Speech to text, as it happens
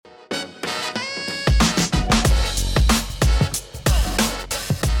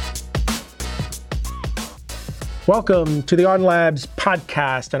Welcome to the Arden Labs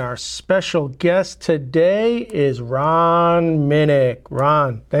podcast, and our special guest today is Ron Minnick.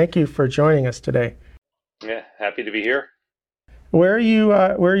 Ron, thank you for joining us today. Yeah, happy to be here. Where are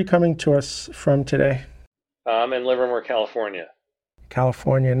you coming to us from today? I'm in Livermore, California.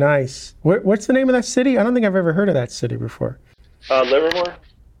 California, nice. What's the name of that city? I don't think I've ever heard of that city before. Livermore?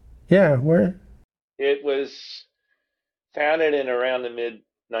 Yeah, where? It was founded in around the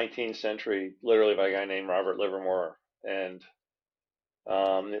mid-19th century, literally by a guy named Robert Livermore. And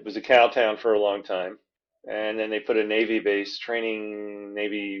it was a cow town for a long time. And then they put a Navy base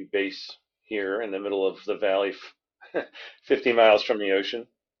here in the middle of the valley, 50 miles from the ocean.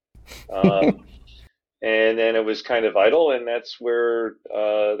 And then it was kind of idle, and that's where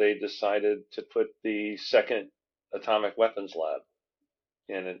they decided to put the second atomic weapons lab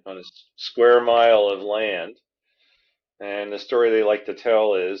on a square mile of land. And the story they like to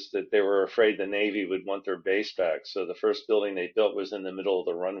tell is that they were afraid the Navy would want their base back. So the first building they built was in the middle of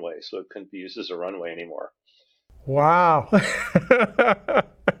the runway, so it couldn't be used as a runway anymore. Wow.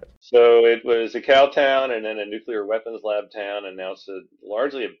 So it was a cow town and then a nuclear weapons lab town, and now it's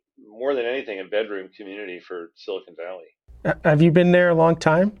more than anything, a bedroom community for Silicon Valley. Have you been there a long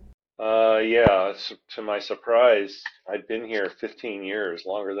time? Yeah, to my surprise, I've been here 15 years,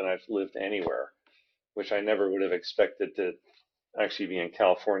 longer than I've lived anywhere, which I never would have expected to actually be in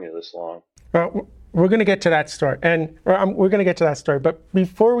California this long. Well, we're going to get to that story, But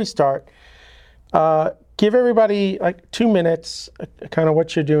before we start, give everybody like 2 minutes, kind of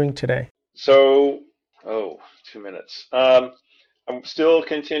what you're doing today. So, 2 minutes. I'm still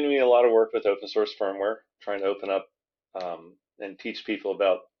continuing a lot of work with open source firmware, trying to open up and teach people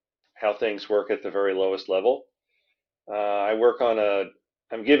about how things work at the very lowest level.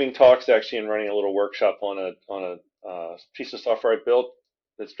 I'm giving talks actually and running a little workshop on a piece of software I built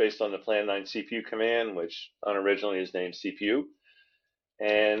that's based on the Plan 9 CPU command, which unoriginally is named CPU.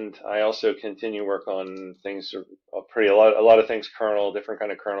 And I also continue work on things, a lot of things kernel, different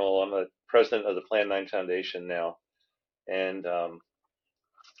kind of kernel. I'm the president of the Plan 9 Foundation now. And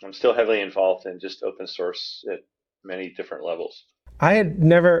I'm still heavily involved in just open source at many different levels. I had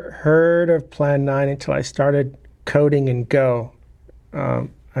never heard of Plan 9 until I started coding in Go.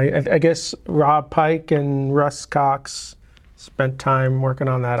 I guess Rob Pike and Russ Cox spent time working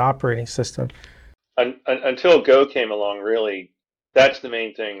on that operating system. Until Go came along, really, that's the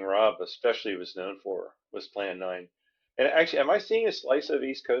main thing Rob especially was known for, was Plan 9. And actually, am I seeing a slice of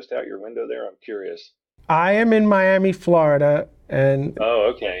East Coast out your window there? I'm curious. I am in Miami, Florida, and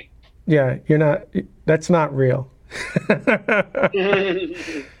oh, okay. Yeah, that's not real.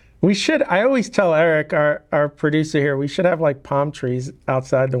 We should, I always tell Eric, our producer here, we should have like palm trees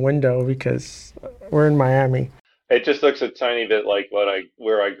outside the window because we're in Miami. It just looks a tiny bit like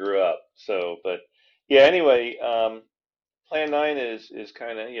where I grew up. So, but yeah, anyway, Plan 9 is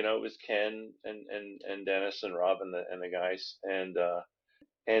kind of, it was Ken and Dennis and Rob and the guys,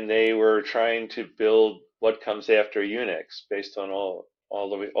 and they were trying to build what comes after Unix based on all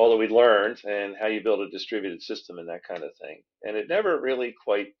that we learned and how you build a distributed system and that kind of thing. And it never really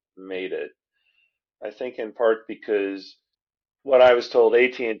quite made it. I think in part because what I was told,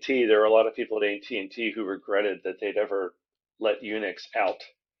 AT&T, there were a lot of people at AT&T who regretted that they'd ever let Unix out.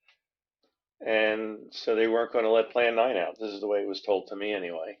 And so they weren't going to let Plan 9 out. This is the way it was told to me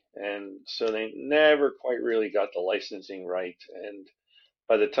anyway. And so they never quite really got the licensing right. And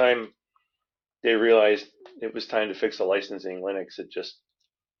by the time they realized it was time to fix the licensing, Linux had just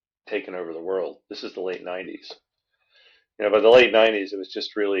taken over the world. This is the late 90s. By the late 90s, it was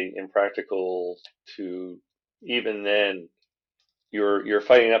just really impractical to, even then, you're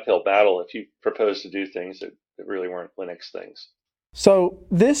fighting an uphill battle if you propose to do things that really weren't Linux things. So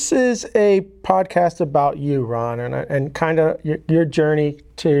this is a podcast about you, Ron, and kind of your journey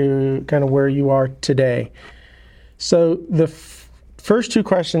to kind of where you are today. So the first two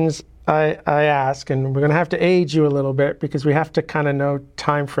questions I ask, and we're going to have to age you a little bit because we have to kind of know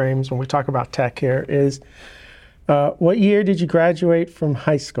time frames when we talk about tech here, is what year did you graduate from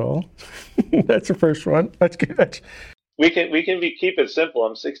high school? That's the first one. That's good. We can keep it simple.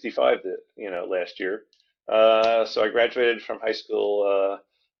 I'm 65, last year. So I graduated from high school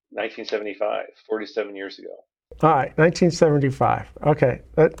 1975, 47 years ago. All right, 1975. Okay.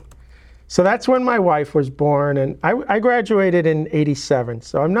 So that's when my wife was born, and I graduated in 87.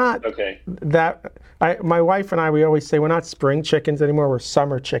 So I'm not that. My wife and I, we always say we're not spring chickens anymore. We're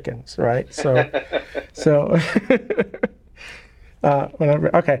summer chickens, right? So,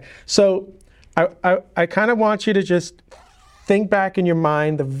 whatever. Okay. So I kind of want you to just think back in your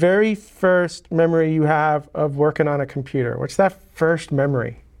mind the very first memory you have of working on a computer. What's that first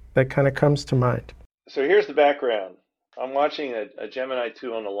memory that kind of comes to mind? So here's the background. I'm watching a Gemini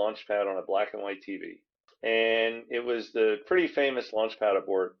 2 on the launch pad on a black and white TV. And it was the pretty famous launch pad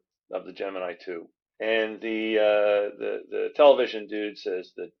aboard of the Gemini 2. And the television dude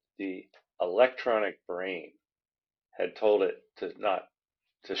says that the electronic brain had told it to not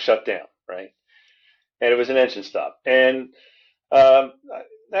to shut down, right? And it was an engine stop. And um,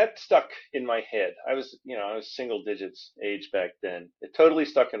 that stuck in my head. I was single digits age back then. It totally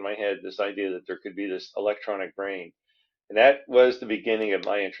stuck in my head, this idea that there could be this electronic brain. And that was the beginning of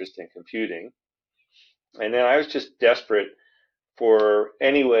my interest in computing. And then I was just desperate for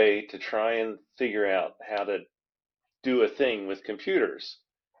any way to try and figure out how to do a thing with computers.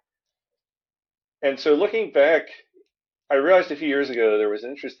 And so looking back, I realized a few years ago there was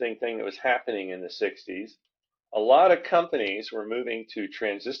an interesting thing that was happening in the 60s. A lot of companies were moving to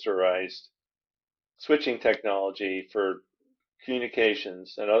transistorized switching technology for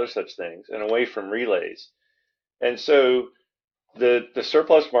communications and other such things and away from relays. And so the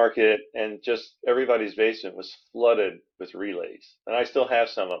surplus market and just everybody's basement was flooded with relays. And I still have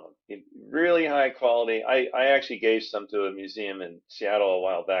some of them. Really high quality. I actually gave some to a museum in Seattle a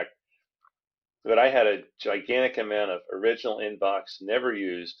while back, but I had a gigantic amount of original inbox, never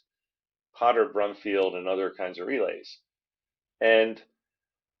used Potter Brumfield and other kinds of relays. And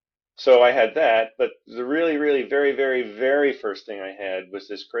so I had that, but the really, really very, very, very first thing I had was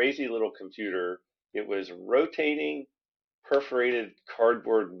this crazy little computer. It was rotating perforated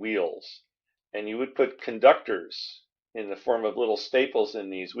cardboard wheels, and you would put conductors in the form of little staples in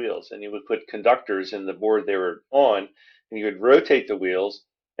these wheels, and you would put conductors in the board they were on, and you would rotate the wheels,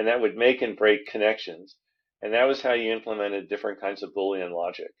 and that would make and break connections. And that was how you implemented different kinds of Boolean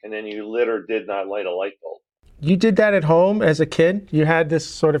logic. And then you lit or did not light a light bulb. You did that at home as a kid? You had this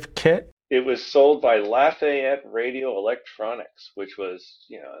sort of kit? It was sold by Lafayette Radio Electronics, which was,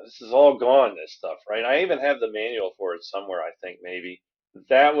 this is all gone, this stuff, right? I even have the manual for it somewhere, I think, maybe.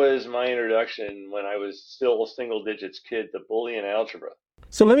 That was my introduction when I was still a single digits kid to Boolean algebra.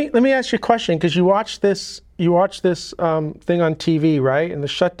 So let me ask you a question, because you watched this thing on TV, right? And the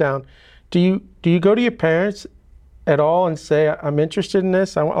shutdown. Do you go to your parents at all and say, I'm interested in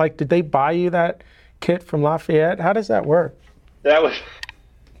this? Did they buy you that kit from Lafayette? How does that work? That was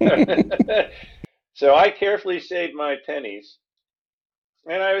so I carefully saved my pennies,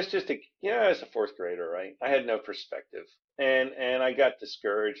 and I was I was a fourth grader, right? I had no perspective, and I got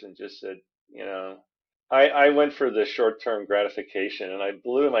discouraged and just said, I went for the short-term gratification, and I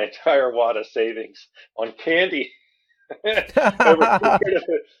blew my entire wad of savings on candy over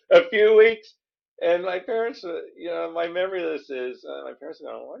a few weeks. And my parents, my memory of this is my parents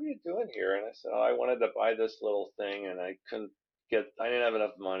going, "What are you doing here?" And I said, "Oh, I wanted to buy this little thing, and I didn't have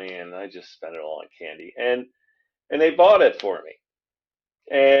enough money, and I just spent it all on candy." And they bought it for me.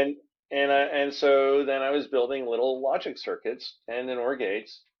 And so then I was building little logic circuits and an OR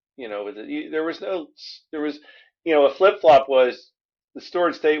gates. There was a flip flop was the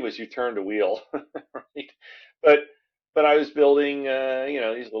stored state was you turned a wheel, right? But I was building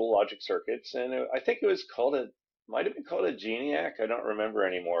these little logic circuits, and I think it was might have been called a GENIAC. I don't remember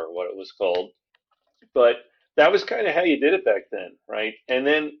anymore what it was called, but that was kind of how you did it back then, right?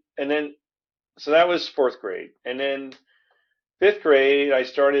 So that was fourth grade, and then fifth grade, I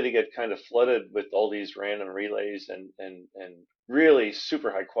started to get kind of flooded with all these random relays and really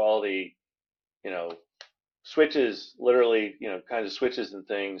super high quality, you know, switches, literally, kinds of switches and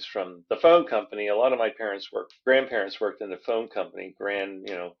things from the phone company. A lot of my grandparents worked in the phone company,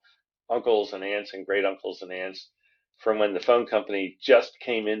 uncles and aunts and great uncles and aunts from when the phone company just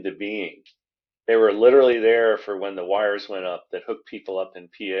came into being. They were literally there for when the wires went up that hooked people up in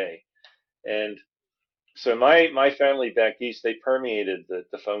PA. And so my family back east, they permeated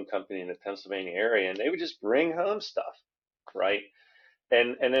the phone company in the Pennsylvania area, and they would just bring home stuff, right?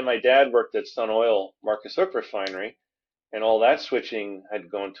 And then my dad worked at Sun Oil Marcus Hook Refinery, and all that switching had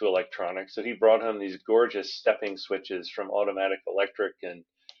gone to electronics. So he brought home these gorgeous stepping switches from Automatic Electric and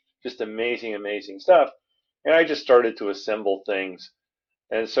just amazing, amazing stuff. And I just started to assemble things.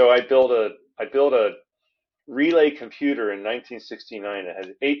 And so I built a relay computer in 1969. It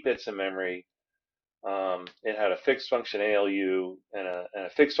had 8 bits of memory. It had a fixed function ALU and a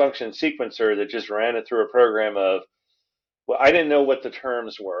fixed function sequencer that just ran it through a program of, well, I didn't know what the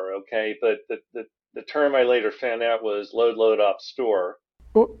terms were, okay, but the term I later found out was load up, store.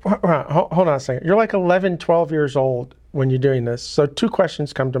 Hold on a second. You're like 11, 12 years old when you're doing this. So 2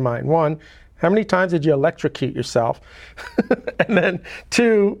 questions come to mind. 1, how many times did you electrocute yourself? And then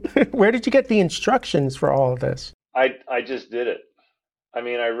 2, where did you get the instructions for all of this? I just did it. I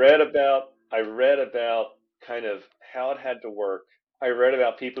mean, I read about kind of how it had to work. I read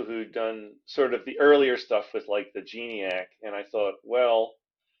about people who'd done sort of the earlier stuff with like the Geniac, and I thought, well,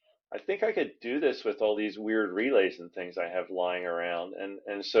 I think I could do this with all these weird relays and things I have lying around.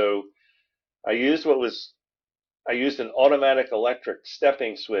 And so I used what was I used an automatic electric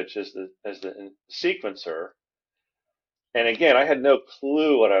stepping switch as the sequencer. And again, I had no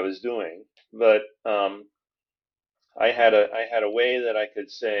clue what I was doing, but I had a way that I could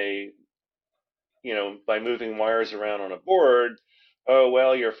say, by moving wires around on a board, oh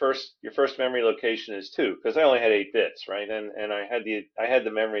well, your first memory location is 2 because I only had 8 bits, right? And I had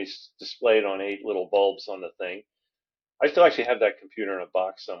the memories displayed on 8 little bulbs on the thing. I still actually have that computer in a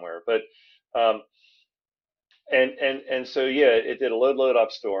box somewhere, but um, and so yeah, it did a load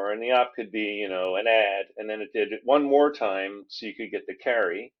up store, and the op could be an add, and then it did it one more time so you could get the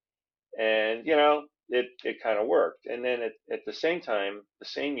carry, and it kind of worked. And then at the same time, the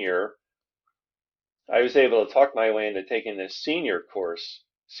same year, I was able to talk my way into taking this senior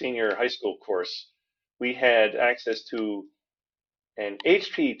high school course. We had access to an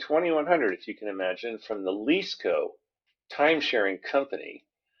HP 2100, if you can imagine, from the Leaseco time sharing company.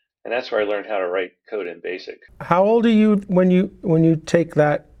 And that's where I learned how to write code in BASIC. How old are you when you take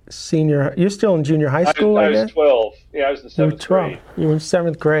that senior? You're still in junior high school, I I was guess. 12. Yeah, I was in You were seventh 12. grade. You were in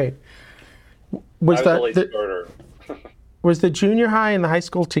seventh grade. I Was was a that late starter. was the junior high and the high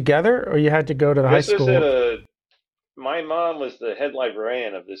school together, or you had to go to the high This was at school? my mom was the head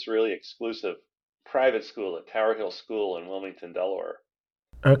librarian of this really exclusive private school at Tower Hill School in Wilmington, Delaware.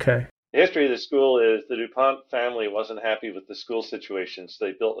 Okay. The history of the school is the DuPont family wasn't happy with the school situation, so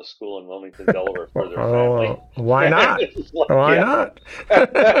they built a school in Wilmington, Delaware for their family. Why not? It's like, Why yeah.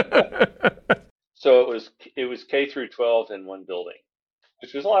 not? So it was K through 12 in one building,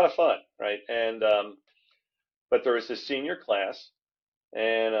 which was a lot of fun, right? And but there was this senior class,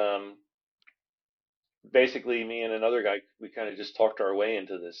 and basically me and another guy, we kind of just talked our way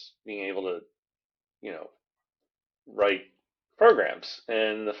into this being able to, you know, write programs.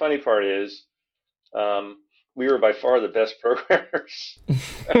 And the funny part is, we were by far the best programmers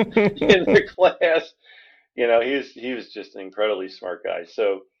in the class. He was just an incredibly smart guy.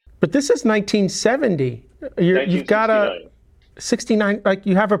 So But this is 1970. You've got a 1969. 69. Like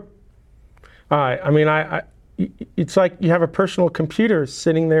you have a. I mean, it's like you have a personal computer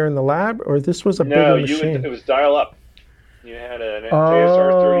sitting there in the lab, or this was a No, bigger machine. it was dial up. You had an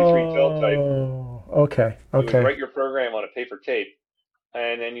JSR 33 type. Oh, okay, You would okay. write your program on a paper tape,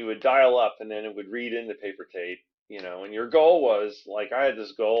 and then you would dial up, and then it would read into paper tape. And your goal was, like, I had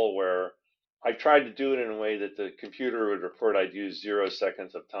this goal where I tried to do it in a way that the computer would report I'd used 0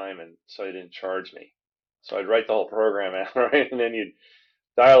 seconds of time, and so it didn't charge me. So I'd write the whole program out, right? And then you'd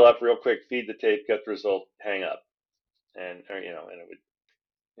dial up real quick, feed the tape, get the result, hang up, and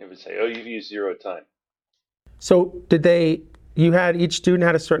it would say, oh, you've used 0 time. So did they? You had each student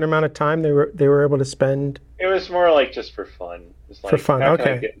had a certain amount of time they were able to spend It was more like just for fun. It's for like, fun. how can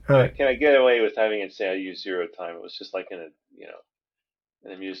I Okay, get all right. can I get away with having it say I use 0 time? It was just like an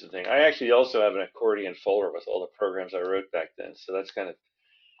amusing thing. I actually also have an accordion folder with all the programs I wrote back then. So that's kind of,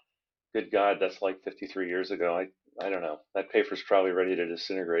 good God, that's like 53 years ago. I don't know. That paper's probably ready to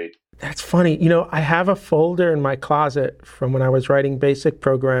disintegrate. That's funny. I have a folder in my closet from when I was writing basic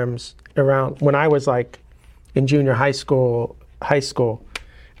programs around when I was like in junior high school.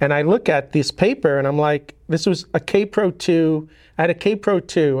 And I look at this paper and I'm like, this was a K-Pro 2. I had a K-Pro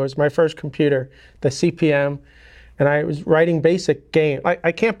 2. It was my first computer, the CP/M. And I was writing basic games.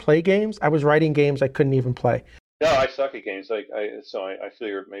 I can't play games. I was writing games I couldn't even play. No, I suck at games. So I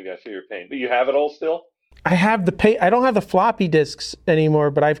feel maybe I feel your pain. But you have it all still? I have I don't have the floppy disks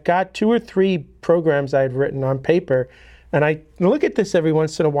anymore, but I've got 2 or 3 programs I'd written on paper. And I look at this every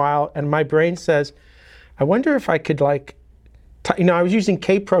once in a while and my brain says, I wonder if I could I was using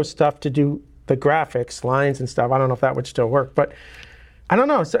K-Pro stuff to do the graphics, lines and stuff. I don't know if that would still work, but I don't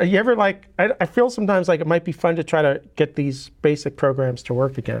know. So you ever I feel sometimes like it might be fun to try to get these basic programs to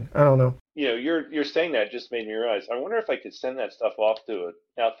work again. I don't know. You're saying that just made me realize. I wonder if I could send that stuff off to an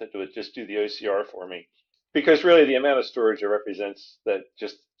outfit that would just do the OCR for me, because really the amount of storage it represents, that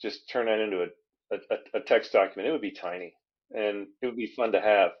just turn that into a text document, it would be tiny, and it would be fun to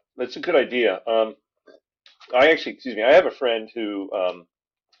have. That's a good idea. Excuse me, I have a friend who,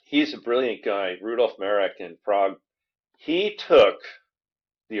 he's a brilliant guy, Rudolf Marek in Prague. He took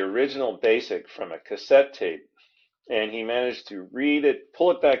the original BASIC from a cassette tape, and he managed to read it,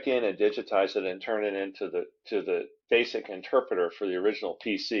 pull it back in, and digitize it, and turn it into the BASIC interpreter for the original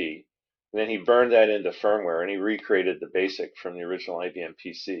PC. And then he burned that into firmware, and he recreated the BASIC from the original IBM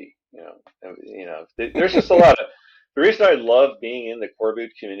PC. There's just a lot of The reason I love being in the core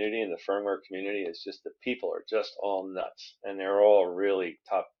boot community and the firmware community is just the people are just all nuts, and they're all really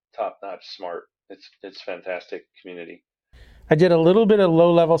top notch smart. It's fantastic community. I did a little bit of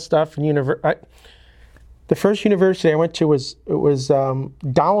low level stuff in the first university I went to was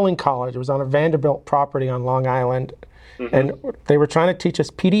Dowling College. It was on a Vanderbilt property on Long Island, and they were trying to teach us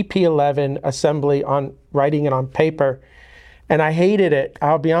PDP-11 assembly on writing it on paper. And I hated it.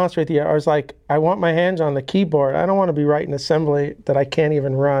 I'll be honest with you. I was like, I want my hands on the keyboard. I don't want to be writing assembly that I can't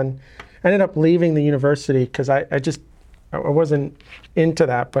even run. I ended up leaving the university because I wasn't into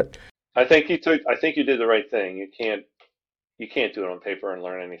that. But I think you did the right thing. You can't do it on paper and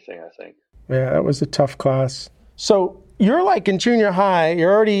learn anything, I think. yeah, that was a tough class. So you're like in junior high.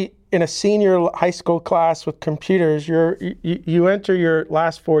 You're already in a senior high school class with computers. You enter your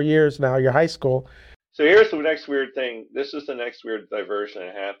last 4 years now. Your high school. So here's the next weird thing. This is the next weird diversion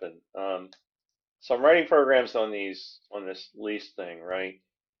that happened. So I'm writing programs on this lease thing, right?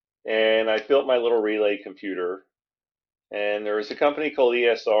 And I built my little relay computer. And there was a company called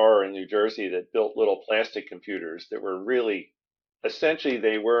ESR in New Jersey that built little plastic computers that were really, essentially,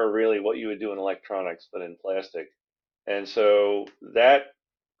 they were really what you would do in electronics, but in plastic. And so that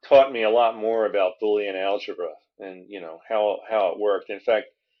taught me a lot more about Boolean algebra and how it worked. In fact,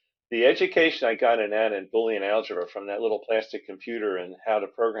 the education I got in that and Boolean algebra from that little plastic computer and how to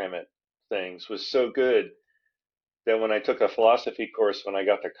program it things was so good that when I took a philosophy course when I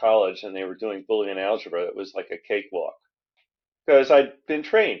got to college and they were doing Boolean algebra, it was like a cakewalk because I'd been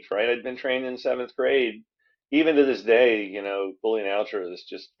trained, right? I'd been trained in seventh grade. Even to this day, Boolean algebra is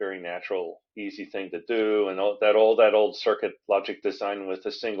just very natural, easy thing to do, and all that old circuit logic design with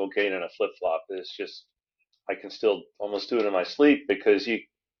a single gate and a flip flop is just I can still almost do it in my sleep because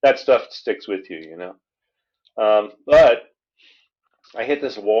that stuff sticks with you. But I hit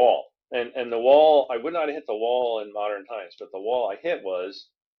this wall, and the wall I would not have hit the wall in modern times, but the wall I hit was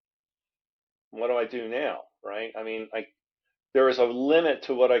what do I do now, right? I mean, there was a limit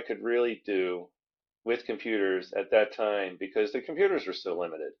to what I could really do with computers at that time because the computers were so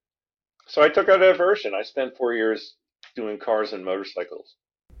limited. So I took a diversion. I spent 4 years doing cars and motorcycles.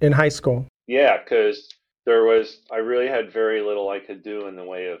 In high school. Yeah, because I really had very little I could do in the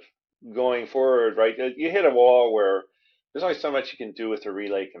way of going forward, right? You hit a wall where there's only so much you can do with a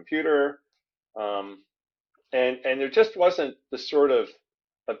relay computer. Um, and there just wasn't the sort of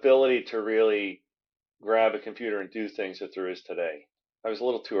ability to really grab a computer and do things that there is today. I was a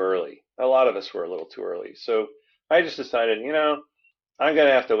little too early. A lot of us were a little too early. So I just decided, I'm going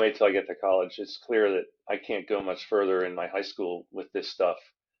to have to wait till I get to college. It's clear that I can't go much further in my high school with this stuff.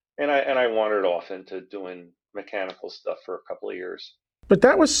 And I wandered off into doing mechanical stuff for a couple of years. But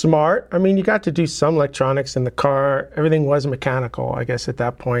that was smart. I mean, you got to do some electronics in the car. Everything was mechanical, I guess, at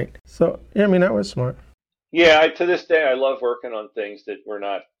that point. So, yeah, I mean, that was smart. Yeah, to this day, I love working on things that were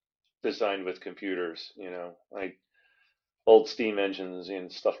not designed with computers, like old steam engines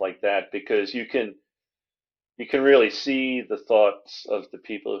and stuff like that, because you can really see the thoughts of the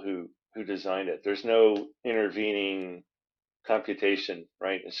people who designed it. There's no intervening computation,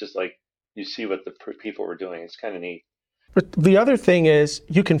 right? It's just like you see what the people were doing. It's kind of neat. But the other thing is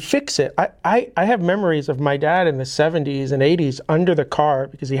you can fix it. I have memories of my dad in the 70s and 80s under the car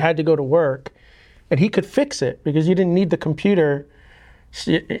because he had to go to work, and he could fix it because you didn't need the computer.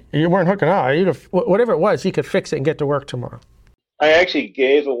 You weren't hooking up. Whatever it was, he could fix it and get to work tomorrow. I actually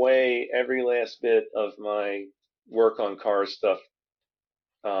gave away every last bit of my work on car stuff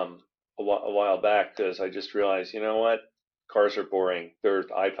a while back because I just realized, you know what? Cars are boring. They're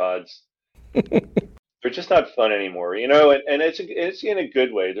iPods. They're just not fun anymore, and it's in a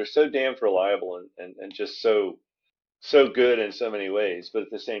good way. They're so damn reliable and just so good in so many ways, but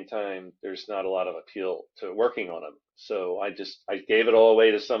at the same time, there's not a lot of appeal to working on them. So I gave it all away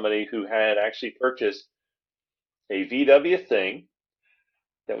to somebody who had actually purchased a VW thing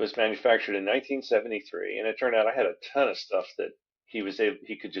that was manufactured in 1973, and it turned out I had a ton of stuff that he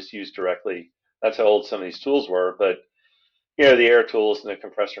could just use directly. That's how old some of these tools were, but the air tools and the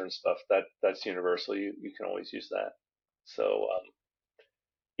compressor and stuff that's universal. You can always use that. So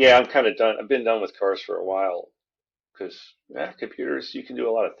yeah, I'm kind of done. I've been done with cars for a while because computers you can do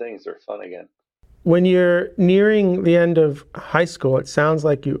a lot of things. They're fun again. When you're nearing the end of high school, it sounds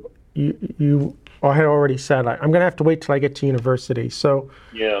like you had already said, I'm going to have to wait till I get to university. So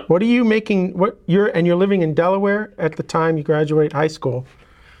yeah, what are you making? You're living in Delaware at the time you graduate high school.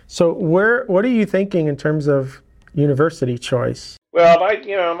 So what are you thinking in terms of university choice? Well,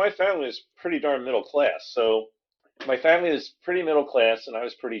 my family is pretty darn middle class. So my family is pretty middle class, and I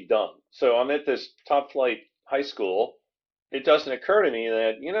was pretty dumb. So I'm at this top flight high school. It doesn't occur to me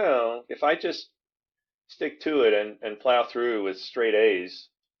that if I just stick to it and plow through with straight A's,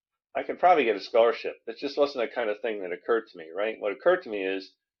 I could probably get a scholarship. It just wasn't the kind of thing that occurred to me, right? What occurred to me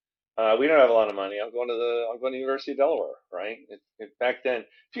is we don't have a lot of money. I'm going to the University of Delaware, right? Back then,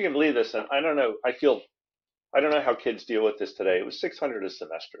 if you can believe this, and I don't know, I don't know how kids deal with this today. It was 600 a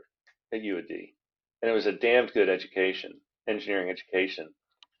semester at U of D, and it was a damned good education, engineering education.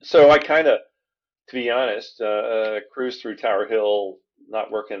 So I kind of, to be honest, cruised through Tower Hill,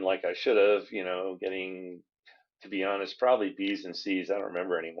 not working like I should have, getting, to be honest, probably B's and C's. I don't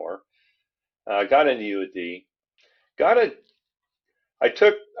remember anymore. Got into U of D. Got a I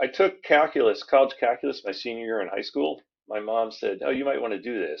took calculus, college calculus, my senior year in high school. My mom said, "Oh, you might want to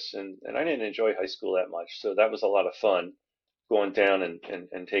do this," and I didn't enjoy high school that much, so that was a lot of fun going down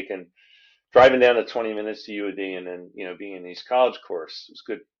and taking driving down the 20 minutes to UAD and then being in these college course. It was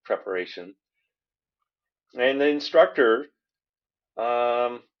good preparation. And the instructor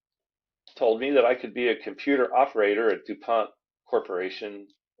um, told me that I could be a computer operator at DuPont Corporation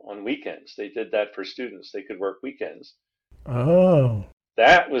on weekends. They did that for students. They could work weekends. Oh.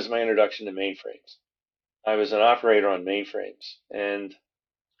 That was my introduction to mainframes. I was an operator on mainframes. And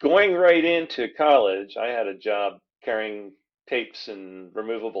going right into college, I had a job carrying tapes and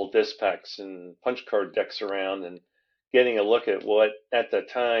removable disk packs and punch card decks around and getting a look at what, at the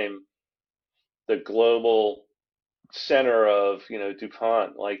time, the global center of,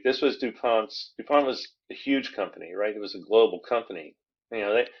 DuPont. Like this was DuPont was a huge company, right? It was a global company.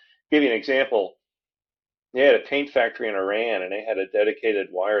 They give you an example. They had a paint factory in Iran, and they had a dedicated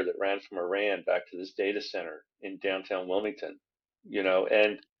wire that ran from Iran back to this data center in downtown Wilmington.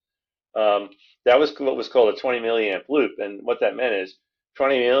 And that was what was called a 20 milliamp loop. And what that meant is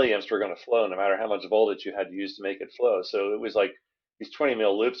 20 milliamps were going to flow no matter how much voltage you had to use to make it flow. So it was like these 20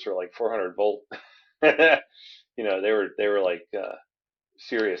 mil loops were like 400 volt. They were like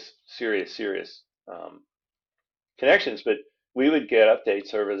serious, serious, serious connections. But we would get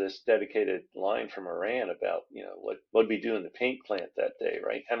updates over this dedicated line from Iran about what we do in the paint plant that day,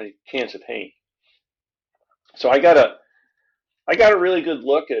 right? How many cans of paint. So I got a really good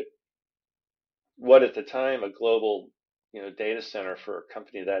look at what at the time a global data center for a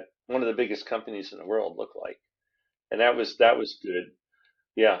company that one of the biggest companies in the world looked like, and that was good.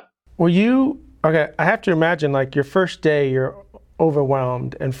 Yeah, Were you okay? I have to imagine like your first day, you're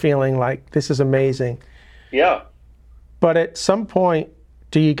overwhelmed and feeling like this is amazing. yeah. But at some point,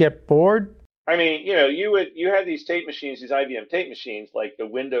 do you get bored? I mean, you had these tape machines, these IBM tape machines, like the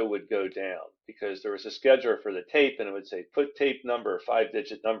window would go down because there was a scheduler for the tape, and it would say put tape number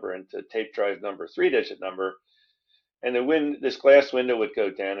 5-digit number into tape drive number 3-digit number, and this glass window would go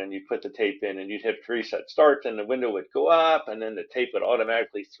down, and you'd put the tape in, and you'd hit reset start, and the window would go up, and then the tape would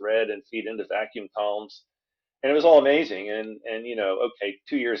automatically thread and feed into vacuum columns, and it was all amazing. And okay,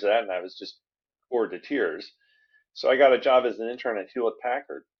 2 years of that, and I was just bored to tears. So I got a job as an intern at Hewlett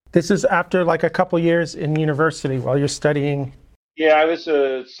Packard. This is after like a couple years in university while you're studying. Yeah, I was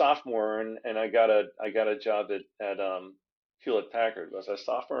a sophomore, and I got a job at Hewlett Packard. Was I a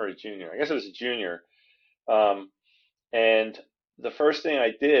sophomore or a junior? I guess it was a junior. Um, and the first thing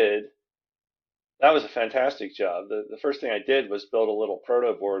I did, that was a fantastic job. The first thing I did was build a little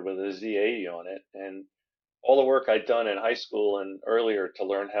proto board with a Z80 on it, and all the work I'd done in high school and earlier to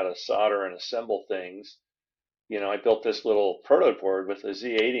learn how to solder and assemble things. I built this little proto board with a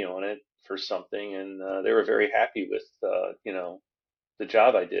Z80 on it for something, and they were very happy with the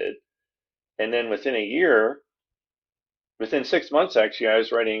job I did. And then within 6 months actually, I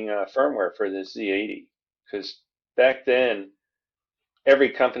was writing firmware for this Z80 because back then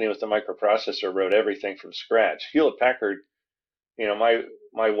every company with a microprocessor wrote everything from scratch. Hewlett Packard, my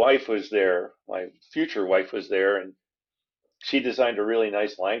wife was there, my future wife was there, and she designed a really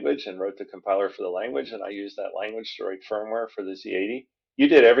nice language and wrote the compiler for the language, and I used that language to write firmware for the Z80. You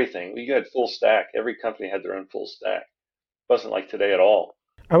did everything. You had full stack. Every company had their own full stack. It wasn't like today at all.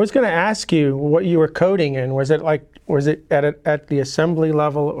 I was going to ask you what you were coding in. Was it at the assembly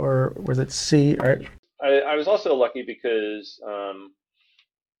level or was it C? Or... I was also lucky because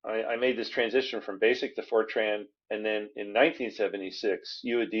I made this transition from BASIC to Fortran, and then in 1976,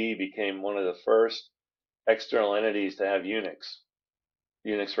 U of D became one of the first external entities to have Unix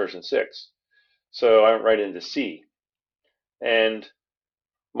version 6. So I went right into C. And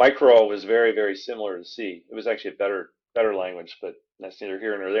Micro was very, very similar to C. It was actually a better language, but that's neither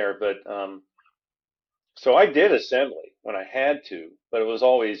here nor there. But so I did assembly when I had to, but it was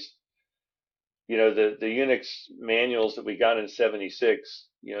always, the Unix manuals that we got in '76.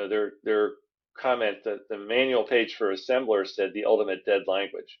 Their comment that the manual page for assembler said the ultimate dead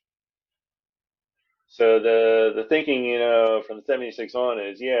language. So the thinking, from the 76 on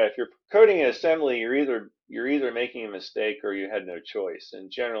is, yeah, if you're coding an assembly, you're either making a mistake or you had no choice.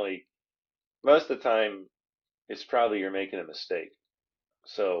 And generally, most of the time, it's probably you're making a mistake.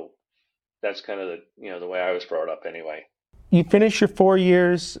 So that's kind of the way I was brought up anyway. You finish your 4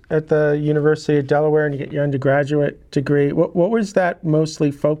 years at the University of Delaware and you get your undergraduate degree. What was that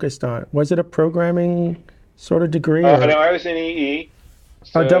mostly focused on? Was it a programming sort of degree No, or I was in EE. a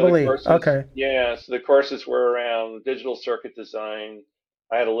So the double E? courses, Okay. yeah, so the courses were around digital circuit design.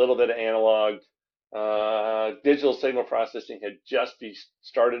 I had a little bit of analog. Digital signal processing had just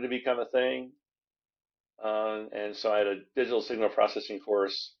started to become a thing. And so I had a digital signal processing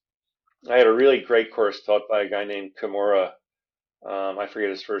course. I had a really great course taught by a guy named Kimura. I forget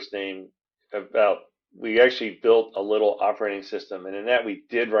his first name. About we actually built a little operating system, and in that we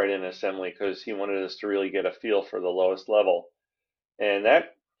did write in assembly because he wanted us to really get a feel for the lowest level. And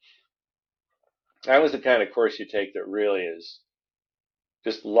that was the kind of course you take that really is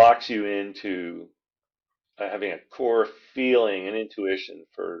just locks you into having a core feeling and intuition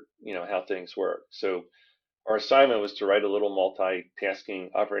for how things work. So our assignment was to write a little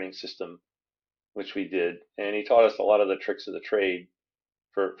multitasking operating system, which we did, and he taught us a lot of the tricks of the trade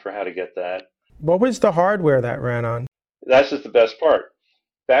for how to get that. What was the hardware that ran on? That's just the best part.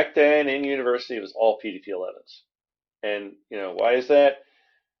 Back then in university, it was all PDP-11s, and why is that?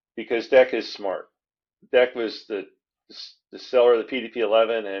 Because DEC is smart. DEC was the seller of the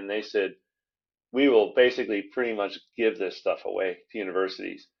PDP-11, and they said we will basically pretty much give this stuff away to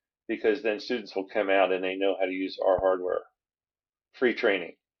universities because then students will come out and they know how to use our hardware. Free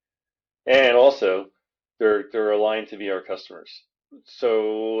training. And also they're aligned to be our customers.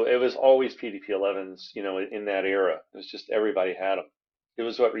 So it was always PDP-11s, in that era. It was just everybody had them. It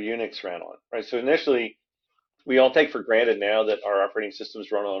was what Unix ran on, right? So initially, we all take for granted now that our operating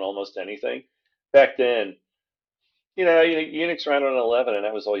systems run on almost anything. Back then, Unix ran on 11, and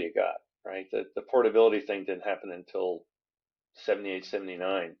that was all you got, right? The portability thing didn't happen until 78,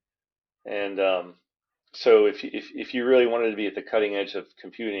 79. And so if you really wanted to be at the cutting edge of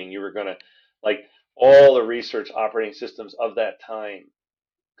computing, you were going to like all the research operating systems of that time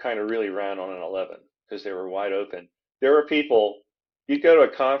kind of really ran on an 11 because they were wide open. There were people, you'd go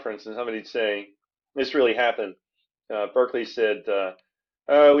to a conference and somebody'd say, this really happened. Berkeley said,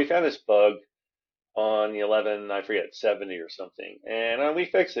 oh, we found this bug on the 11, I forget, 70 or something. And we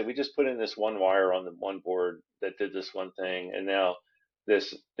fixed it. We just put in this one wire on the one board that did this one thing. And now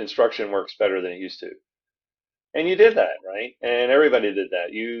this instruction works better than it used to. And you did that, right? And everybody did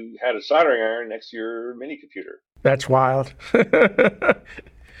that. You had a soldering iron next to your mini computer. That's wild.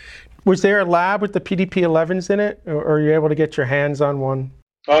 Was there a lab with the PDP-11s in it, or are you able to get your hands on one?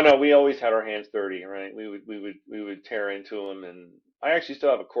 Oh no, we always had our hands dirty, right? We would tear into them, and I actually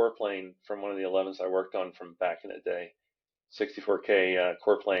still have a core plane from one of the 11s I worked on from back in the day, 64K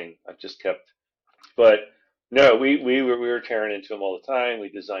core plane I've just kept. But no, we were tearing into them all the time. We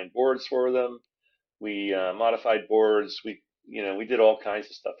designed boards for them. We modified boards. We did all kinds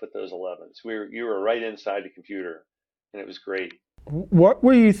of stuff with those 11s. You were right inside the computer, and it was great. What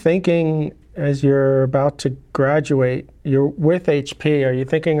were you thinking as you're about to graduate? You're with HP. Are you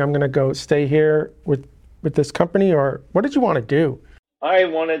thinking I'm going to go stay here with this company, or what did you want to do? I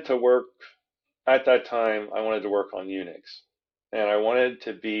wanted to work at that time. I wanted to work on Unix, and I wanted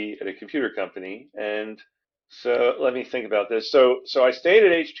to be at a computer company. And so let me think about this. So I stayed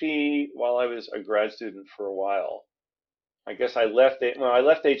at HP while I was a grad student for a while. I guess I left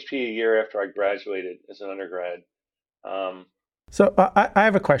HP a year after I graduated as an undergrad. Um, So I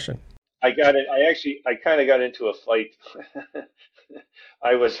have a question. I got it. I kind of got into a fight.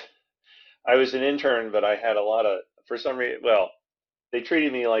 I was I was an intern, but I had a lot of for some reason. Well, they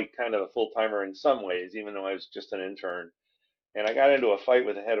treated me like kind of a full timer in some ways, even though I was just an intern. And I got into a fight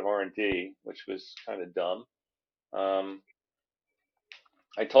with the head of R&D, which was kind of dumb. Um,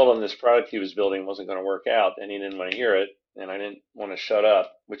 I told him this product he was building wasn't going to work out, and he didn't want to hear it, and I didn't want to shut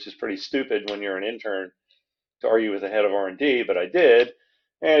up, which is pretty stupid when you're an intern to argue with the head of R&D, but I did,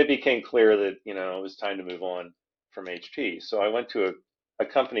 and it became clear that it was time to move on from HP. So I went to a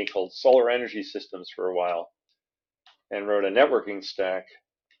company called Solar Energy Systems for a while and wrote a networking stack.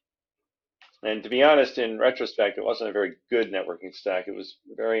 And to be honest, in retrospect, it wasn't a very good networking stack. It was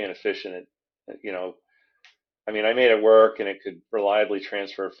very inefficient. I mean, I made it work and it could reliably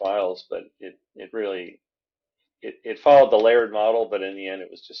transfer files, but it really it followed the layered model, but in the end, it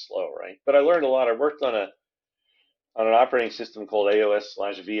was just slow, right? But I learned a lot. I worked on an operating system called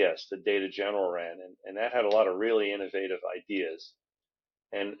AOS/VS that Data General ran, and that had a lot of really innovative ideas.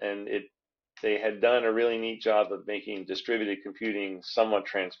 And they had done a really neat job of making distributed computing somewhat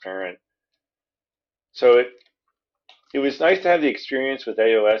transparent. So it was nice to have the experience with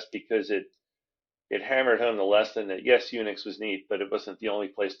AOS because it hammered home the lesson that yes, Unix was neat, but it wasn't the only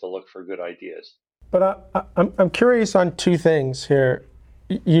place to look for good ideas. But I'm curious on two things here.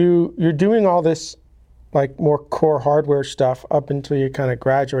 You're doing all this like more core hardware stuff up until you kind of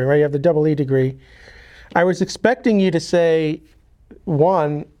graduate, right? You have the double E degree. I was expecting you to say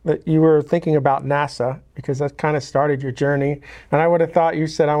one that you were thinking about NASA because that kind of started your journey, and I would have thought you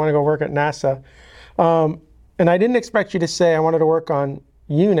said I want to go work at NASA. And I didn't expect you to say I wanted to work on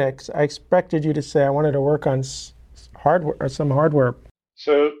Unix. I expected you to say I wanted to work on hardware or some hardware.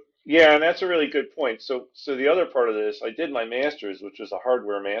 So yeah, and that's a really good point. So the other part of this, I did my master's, which was a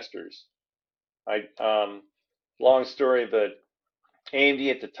hardware master's. I long story, but AMD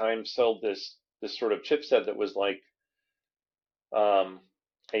at the time sold this sort of chipset that was like um,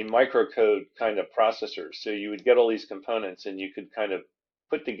 a microcode kind of processor. So you would get all these components, and you could kind of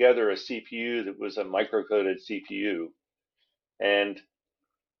put together a CPU that was a microcoded CPU. And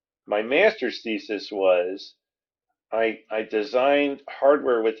my master's thesis was I designed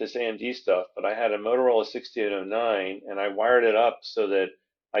hardware with this AMD stuff, but I had a Motorola 6809 and I wired it up so that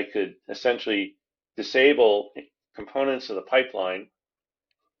I could essentially disable components of the pipeline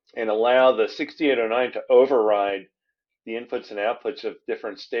and allow the 6809 to override the inputs and outputs of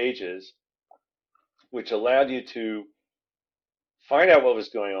different stages, which allowed you to find out what was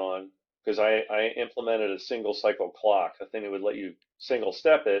going on because I implemented a single cycle clock, a thing that would let you single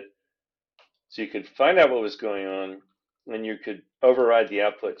step it so you could find out what was going on and you could override the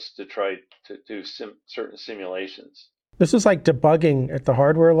outputs to try to do certain simulations. This is like debugging at the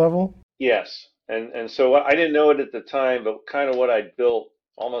hardware level. Yes. And so I didn't know it at the time, but kind of what I built,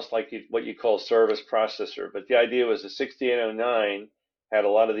 almost like what you call service processor. But the idea was the 6809 had a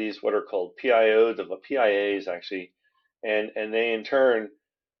lot of these what are called PIAs actually, and they in turn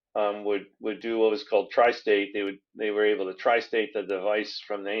would do what was called tri-state. They were able to tri-state the device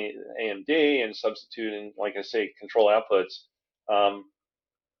from the AMD and substitute in, like I say, control outputs. Um,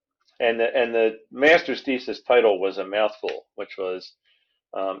 and the master's thesis title was a mouthful, which was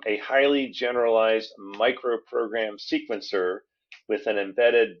a highly generalized microprogram sequencer with an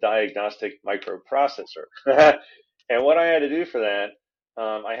embedded diagnostic microprocessor. And what I had to do for that,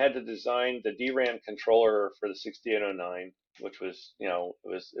 I had to design the DRAM controller for the 6809, which was,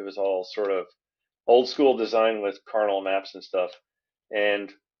 it was all sort of old school design with kernel maps and stuff.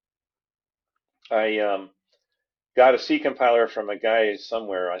 And I got a C compiler from a guy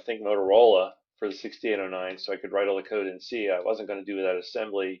somewhere, I think Motorola, for the 6809, so I could write all the code in C. I wasn't going to do that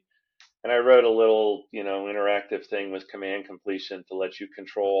assembly, and I wrote a little, interactive thing with command completion to let you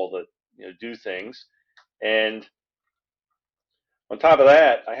control do things. And on top of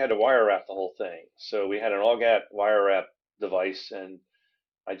that, I had to wire wrap the whole thing. So we had an AllGat wire wrap device, and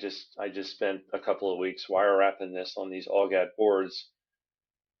I just spent a couple of weeks wire wrapping this on these AllGat boards.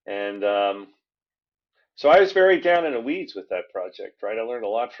 And so I was very down in the weeds with that project, right? I learned a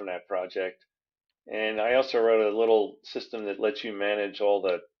lot from that project. And I also wrote a little system that lets you manage all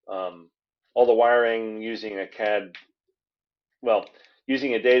the wiring using a CAD, well,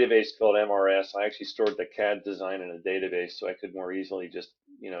 using a database called MRS. I actually stored the CAD design in a database so I could more easily just,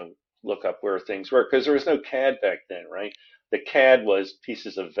 look up where things were because there was no CAD back then, right? The CAD was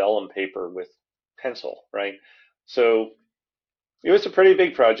pieces of vellum paper with pencil, right? So it was a pretty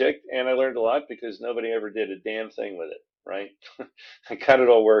big project, and I learned a lot because nobody ever did a damn thing with it, right? I got it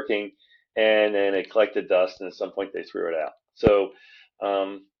all working, and then it collected dust, and at some point they threw it out. So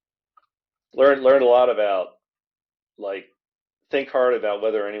um, learned a lot about like think hard about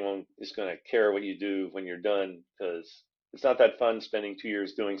whether anyone is going to care what you do when you're done because it's not that fun spending 2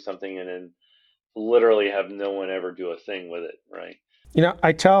 years doing something and then literally have no one ever do a thing with it, right?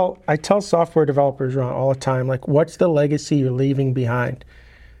 I tell software developers around all the time, like, what's the legacy you're leaving behind?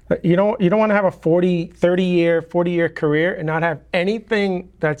 You don't want to have a 40 year career and not have anything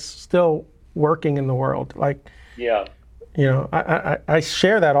that's still working in the world. Like, Yeah, I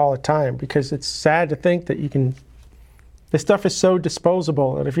share that all the time because it's sad to think that this stuff is so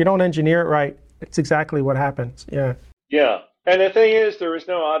disposable that if you don't engineer it right, it's exactly what happens. Yeah. yeah. And the thing is, there was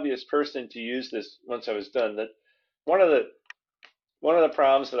no obvious person to use this once I was done. That one of the one of the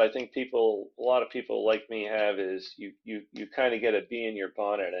problems that I think a lot of people like me have is you kind of get a bee in your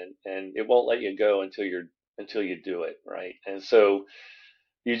bonnet and it won't let you go until you do it, right? And so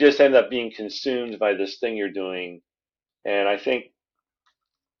you just end up being consumed by this thing you're doing. And I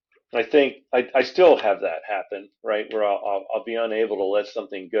still have that happen, right? Where I'll be unable to let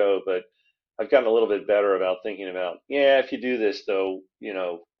something go, but I've gotten a little bit better about thinking about, yeah, if you do this though,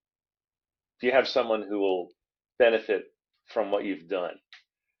 do you have someone who will benefit from what you've done?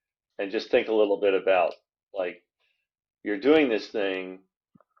 and just think a little bit about like you're doing this thing,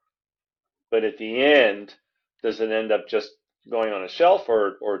 but at the end, does it end up just going on a shelf,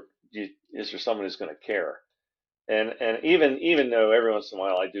 or is there someone who's going to care? And even though every once in a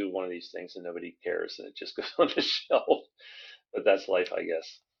while I do one of these things and nobody cares and it just goes on the shelf, but that's life, I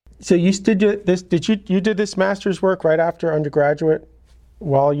guess. So you did this? Did you did this master's work right after undergraduate?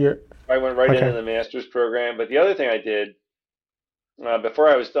 While you're I went right into okay. the master's program, but the other thing I did before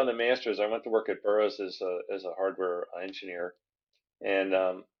I was done the master's, I went to work at Burroughs as a hardware engineer, and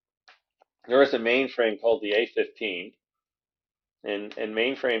there was a mainframe called the A15, and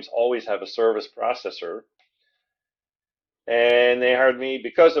mainframes always have a service processor. And they hired me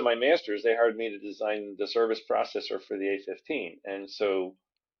because of my master's. They hired me to design the service processor for the A15, and so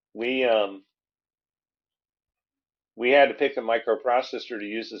we um, we had to pick a microprocessor to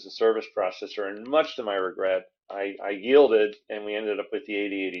use as a service processor. And much to my regret, I yielded, and we ended up with the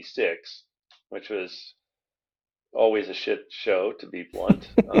 8086, which was always a shit show, to be blunt,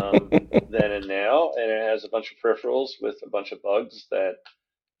 then and now. And it has a bunch of peripherals with a bunch of bugs that,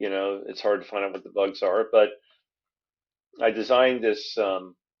 it's hard to find out what the bugs are. But I designed this,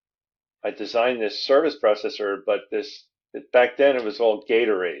 service processor, but back then it was all gate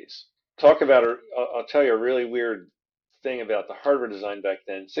arrays. Talk about, I'll tell you a really weird thing about the hardware design back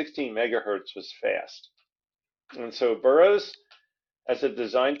then. 16 megahertz was fast. And so Burroughs, as a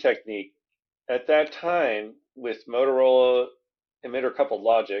design technique, at that time with Motorola emitter coupled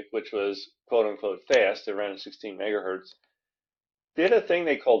logic, which was quote unquote fast, around 16 megahertz, did a thing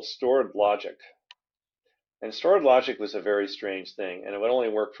they called stored logic. And stored logic was a very strange thing, and it would only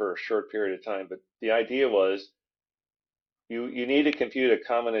work for a short period of time. But the idea was you need to compute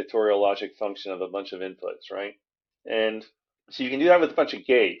a combinatorial logic function of a bunch of inputs, right? And so you can do that with a bunch of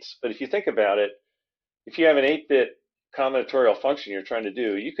gates. But if you think about it, if you have an 8-bit combinatorial function you're trying to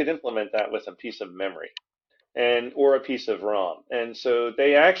do, you could implement that with a piece of memory and or a piece of ROM. And so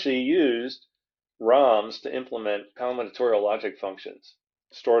they actually used ROMs to implement combinatorial logic functions,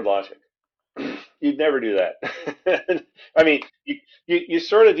 stored logic. You'd never do that. I mean, you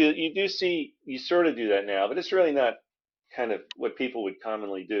sort of do, you sort of do that now, but it's really not kind of what people would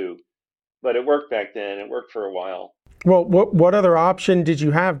commonly do. But it worked back then. It worked for a while. Well, what other option did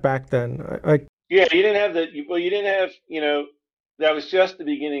you have back then? Like, Yeah, you didn't have you didn't have, that was just the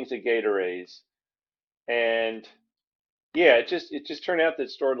beginnings of gate arrays. And yeah, it just turned out that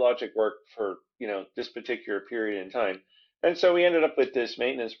stored logic worked for, this particular period in time. And so we ended up with this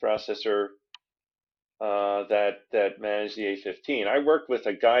maintenance processor that managed the A15. I worked with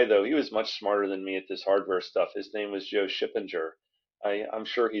a guy though. He was much smarter than me at this hardware stuff. His name was Joe Shippinger. I'm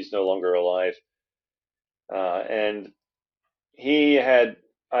sure he's no longer alive. And he had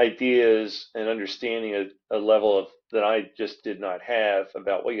ideas and understanding at a level of that I just did not have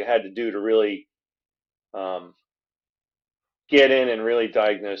about what you had to do to really um, get in and really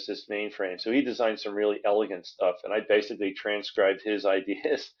diagnose this mainframe. So he designed some really elegant stuff, and I basically transcribed his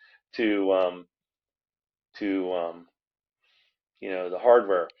ideas to to the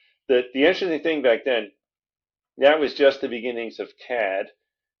hardware. The interesting thing back then, that was just the beginnings of CAD.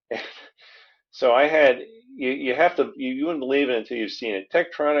 So I had you have to you wouldn't believe it until you've seen it.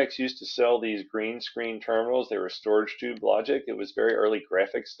 Tektronix used to sell these green screen terminals. They were storage tube logic. It was very early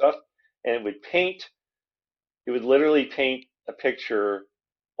graphic stuff, and it would literally paint a picture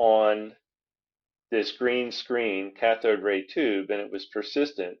on this green screen cathode ray tube, and it was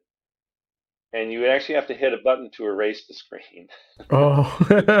persistent. And you would actually have to hit a button to erase the screen. Okay.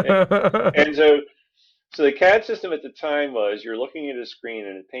 oh, And so the CAD system at the time was you're looking at a screen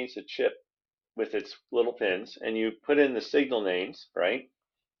and it paints a chip with its little pins, and you put in the signal names, right?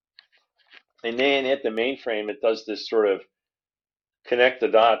 And then at the mainframe, it does this sort of connect the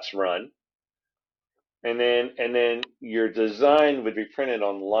dots run, and then your design would be printed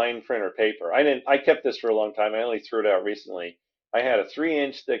on line printer paper. I kept this for a long time. I only threw it out recently. I had a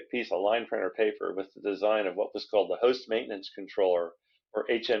 3-inch thick piece of line printer paper with the design of what was called the host maintenance controller, or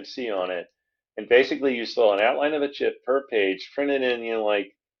HMC, on it. And basically you saw an outline of a chip per page printed in,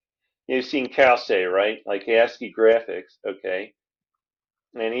 like you've seen Calce, right? Like ASCII graphics, okay?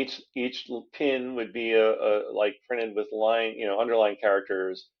 And each pin would be a like printed with line, underlying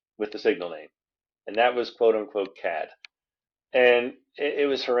characters with the signal name, and that was quote unquote CAD. And it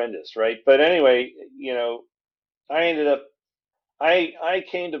was horrendous, right? But anyway, I ended up I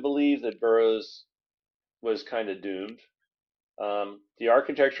came to believe that Burroughs was kind of doomed. The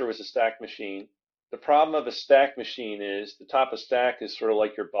architecture was a stack machine. The problem of a stack machine is the top of stack is sort of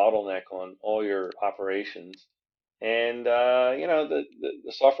like your bottleneck on all your operations. And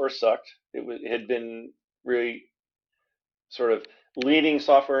the software sucked. It had been really sort of leading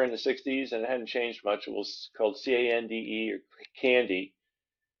software in the 60s, and it hadn't changed much. It was called CANDE or Candy.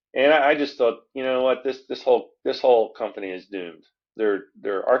 And I just thought, you know what, this whole company is doomed.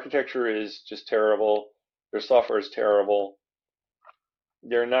 Their architecture is just terrible. Their software is terrible.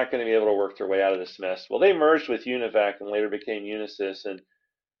 They're not going to be able to work their way out of this mess. Well, they merged with Univac and later became Unisys, and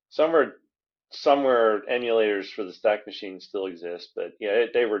somewhere emulators for the stack machine still exist. But yeah,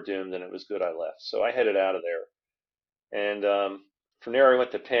 they were doomed, and it was good I left. So I headed out of there, and from there I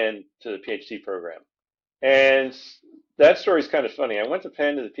went to Penn to the PhD program. And that story is kind of funny. I went to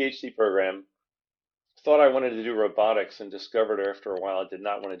Penn to the PhD program, thought I wanted to do robotics, and discovered after a while I did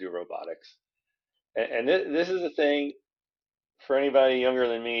not want to do robotics. And this is a thing for anybody younger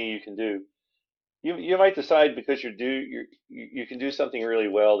than me you can do. You might decide because you can do something really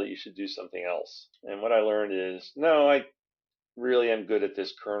well that you should do something else. And what I learned is no, I really am good at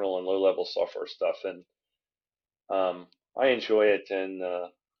this kernel and low level software stuff, and I enjoy it. And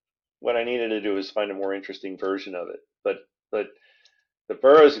what I needed to do was find a more interesting version of it. But the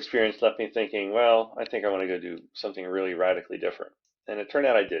Burroughs experience left me thinking, well, I think I want to go do something really radically different. And it turned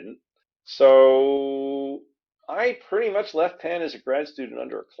out I didn't. So I pretty much left Penn as a grad student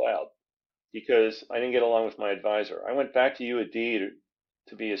under a cloud because I didn't get along with my advisor. I went back to U of D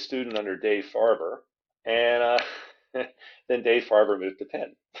to be a student under Dave Farber, and then Dave Farber moved to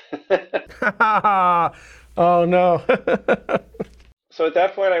Penn. Oh no. So at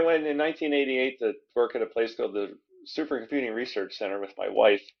that point, I went in 1988 to work at a place called the Supercomputing Research Center with my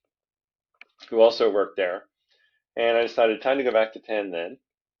wife, who also worked there. And I decided time to go back to Penn then.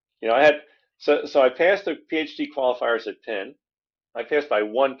 You know, so I passed the PhD qualifiers at Penn. I passed by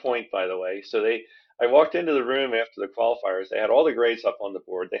 1 point, by the way. I walked into the room after the qualifiers. They had all the grades up on the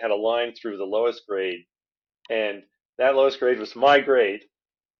board. They had a line through the lowest grade, and that lowest grade was my grade,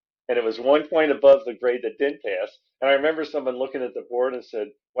 and it was 1 point above the grade that didn't pass. And I remember someone looking at the board and said,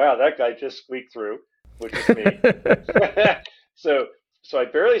 "Wow, that guy just squeaked through," which was me. so so I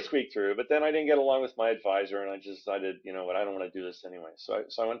barely squeaked through, but then I didn't get along with my advisor, and I just decided, you know what, I don't want to do this anyway. So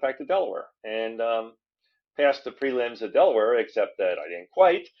I went back to Delaware and passed the prelims at Delaware, except that I didn't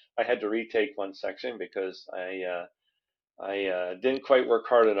quite. I had to retake one section because I didn't quite work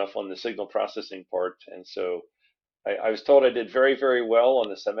hard enough on the signal processing part, and so I was told I did very, very well on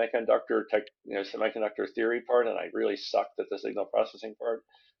the semiconductor theory part, and I really sucked at the signal processing part.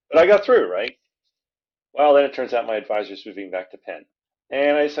 But I got through, right? Well, then it turns out my advisor's moving back to Penn,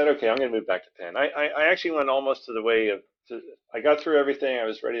 and I said, okay, I'm going to move back to Penn. I actually went almost to the way of. I got through everything. I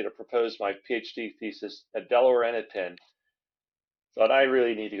was ready to propose my PhD thesis at Delaware and at Penn. Thought I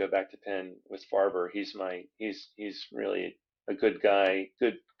really need to go back to Penn with Farber. He's really a good guy,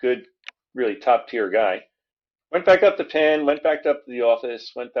 good, really top tier guy. Went back up to Penn, went back up to the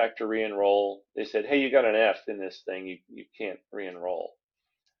office, went back to re-enroll. They said, "Hey, you got an F in this thing. You can't re-enroll."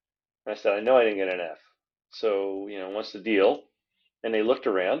 And I said, "I know I didn't get an F. So, you know, what's the deal?" And they looked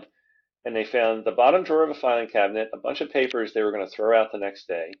around and they found the bottom drawer of a filing cabinet, a bunch of papers they were going to throw out the next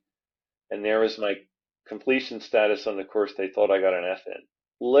day. And there was my completion status on the course they thought I got an F in.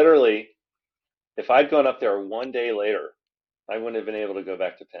 Literally, if I'd gone up there 1 day later, I wouldn't have been able to go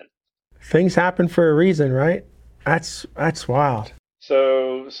back to Penn. Things happen for a reason, right? That's wild.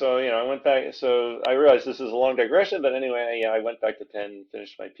 So you know, I went back. So I realized this is a long digression, but anyway, yeah, I went back to Penn,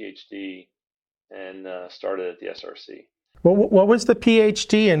 finished my PhD, and started at the SRC. What was the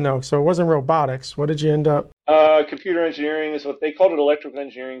PhD in though? So it wasn't robotics. What did you end up? Computer engineering is what they called it. Electrical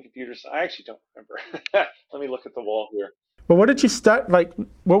engineering, computers. I actually don't remember. Let me look at the wall here. Well, what did you study? Like,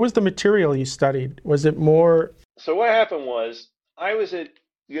 what was the material you studied? Was it more? So what happened was I was at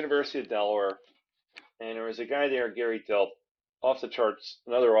the University of Delaware, and there was a guy there, Gary Delp, off the charts.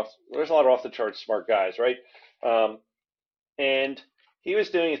 There's a lot of off the charts smart guys, right? Um, and he was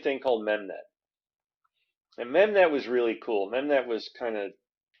doing a thing called MEMNET, and MEMNET was really cool. MEMNET was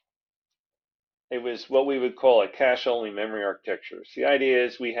it was what we would call a cache-only memory architecture. So the idea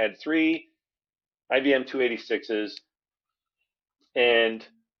is we had three IBM 286s, and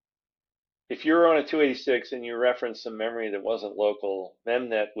if you were on a 286 and you referenced some memory that wasn't local,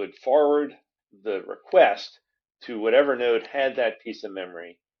 MEMNET would forward the request to whatever node had that piece of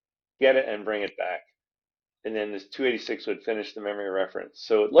memory, get it, and bring it back. And then this 286 would finish the memory reference.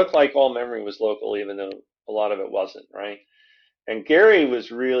 So it looked like all memory was local, even though a lot of it wasn't, right? And Gary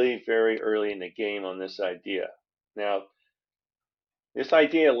was really very early in the game on this idea. Now, this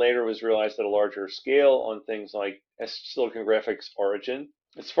idea later was realized at a larger scale on things like Silicon Graphics Origin.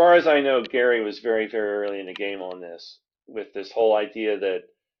 As far as I know, Gary was very, very early in the game on this, with this whole idea that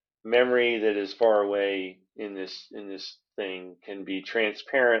memory that is far away in this thing can be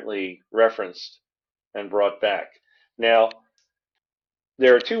transparently referenced and brought back. Now,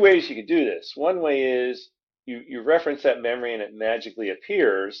 there are two ways you could do this. One way is you reference that memory and it magically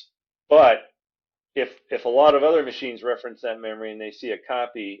appears, but if a lot of other machines reference that memory and they see a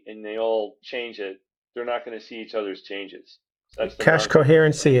copy and they all change it, they're not going to see each other's changes. So that's the Cache non-coherent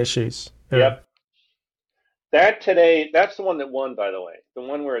coherency issues. way. Yep. That today, that's the one that won, by the way. The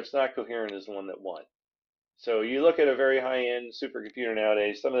one where it's not coherent is the one that won. So you look at a very high-end supercomputer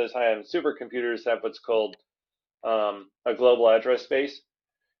nowadays, some of those high-end supercomputers have what's called a global address space.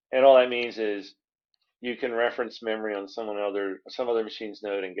 And all that means is you can reference memory on some other machine's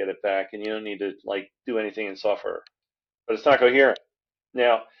node and get it back, and you don't need to like do anything in software. But it's not coherent.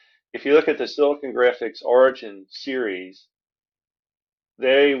 Now, if you look at the Silicon Graphics Origin series,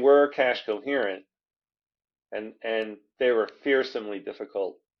 they were cache coherent, and they were fearsomely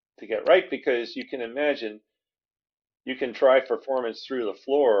difficult to get right because you can imagine you can drive performance through the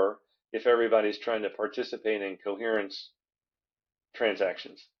floor if everybody's trying to participate in coherence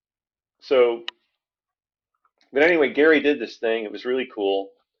transactions. So, but anyway, Gary did this thing. It was really cool.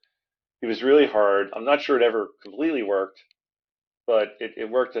 It was really hard. I'm not sure it ever completely worked, but it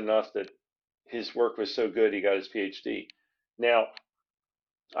worked enough that his work was so good he got his PhD. Now,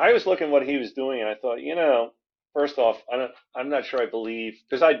 I was looking what he was doing, and I thought, first off, I'm not sure I believe,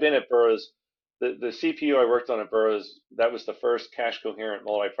 because I'd been at Burroughs. The CPU I worked on at Burroughs, that was the first cache coherent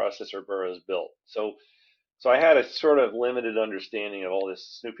multiprocessor Burroughs built. So I had a sort of limited understanding of all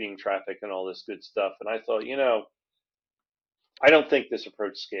this snooping traffic and all this good stuff. And I thought, I don't think this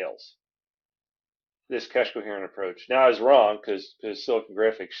approach scales, this cache coherent approach. Now I was wrong because Silicon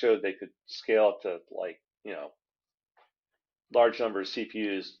Graphics showed they could scale up to like, large number of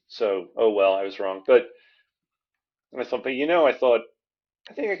CPUs. So, oh well, I was wrong. But I thought,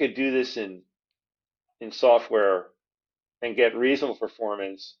 I think I could do this in software and get reasonable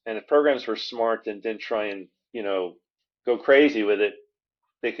performance. And if programs were smart and didn't try and, go crazy with it,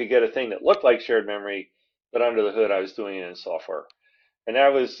 they could get a thing that looked like shared memory, but under the hood, I was doing it in software. And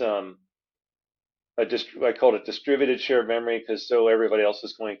that was, I called it distributed shared memory because so everybody else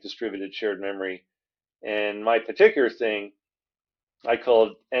was going distributed shared memory. And my particular thing, I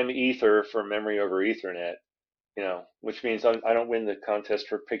called MEther for memory over Ethernet, which means I don't win the contest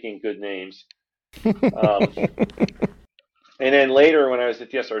for picking good names. And then later, when I was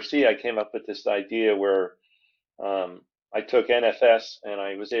at the SRC, I came up with this idea where I took NFS and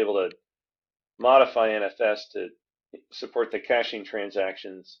I was able to modify NFS to support the caching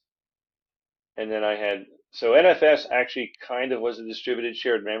transactions. And then so NFS actually kind of was a distributed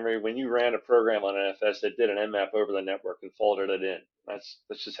shared memory. When you ran a program on NFS, it did an nmap over the network and folded it in. That's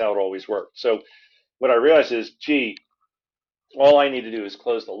just how it always worked. So what I realized is, all I need to do is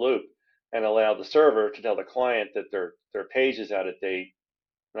close the loop and allow the server to tell the client that their page is out of date,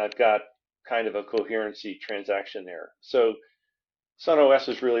 and I've got kind of a coherency transaction there. So SunOS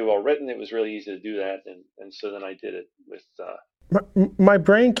was really well written. It was really easy to do that, and so then I did it with. My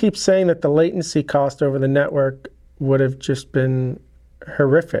brain keeps saying that the latency cost over the network would have just been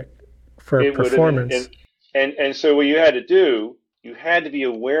horrific for performance. And so what you had to do, you had to be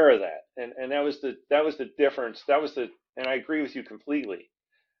aware of that, and that was the difference. And I agree with you completely.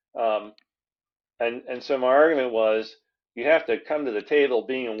 And so my argument was, you have to come to the table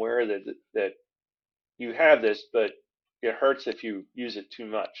being aware that you have this, but it hurts if you use it too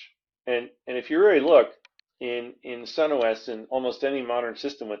much. And if you really look in SunOS and almost any modern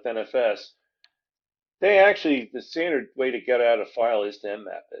system with NFS, the standard way to get out a file is to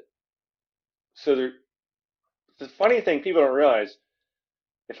nmap it. So the funny thing people don't realize,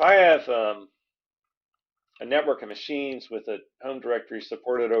 if I have a network of machines with a home directory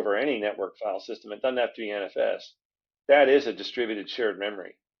supported over any network file system, it doesn't have to be NFS. That is a distributed shared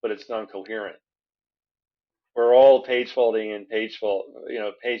memory, but it's non-coherent. We're all page faulting and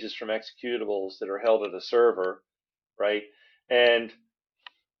pages from executables that are held at a server, right? And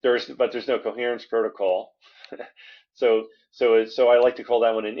there's no coherence protocol. so I like to call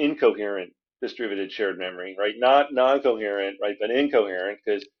that one an incoherent distributed shared memory, right? Not non-coherent, right? But incoherent,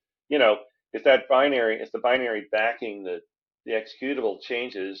 because if the binary backing the executable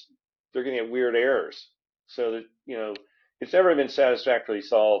changes, they're going to get weird errors. So that it's never been satisfactorily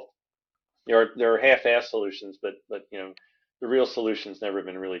solved. There are half-assed solutions, but the real solution's never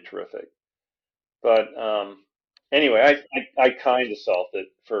been really terrific. But anyway, I kind of solved it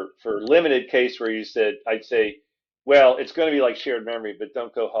for limited case where I'd say, well, it's going to be like shared memory, but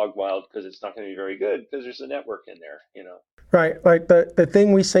don't go hog wild because it's not going to be very good because there's a network in there, Right. Like the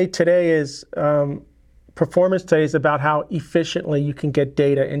thing we say today is performance today is about how efficiently you can get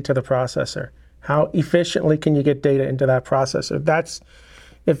data into the processor. How efficiently can you get data into that processor?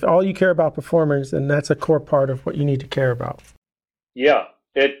 If all you care about performance, then that's a core part of what you need to care about. Yeah,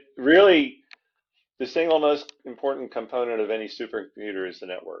 it really, the single most important component of any supercomputer is the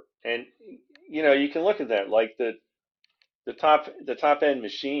network. And you can look at that like the top end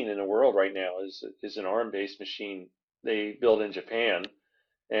machine in the world right now is an ARM based machine they build in Japan.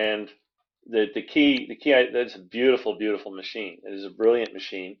 And the key that's a beautiful machine. It is a brilliant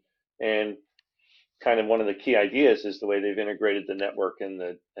machine. And kind of one of the key ideas is the way they've integrated the network and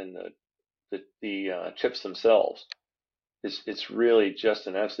the chips themselves. It's really just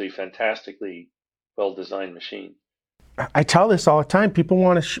an absolutely fantastically well designed machine. I tell this all the time. People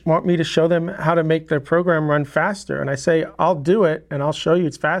want me to show them how to make their program run faster, and I say I'll do it and I'll show you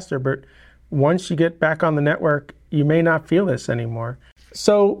it's faster. But once you get back on the network, you may not feel this anymore.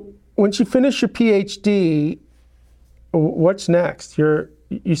 So once you finish your PhD, what's next?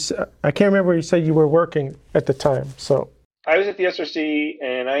 I can't remember where you said you were working at the time. So I was at the SRC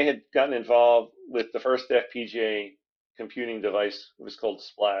and I had gotten involved with the first FPGA computing device. It was called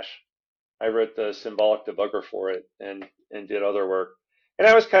Splash. I wrote the symbolic debugger for it and did other work, and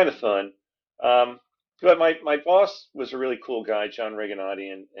that was kind of fun. Um, but my boss was a really cool guy, John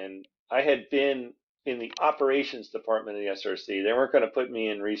Reganati, and I had been in the operations department of the SRC. They weren't going to put me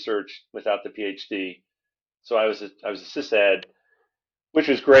in research without the PhD, so I was a sysad, which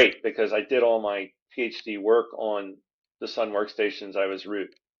was great because I did all my PhD work on the Sun workstations. I was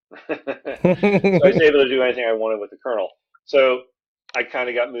root. So I was able to do anything I wanted with the kernel. So I kind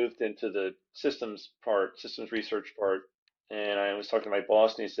of got moved into the systems part, systems research part. And I was talking to my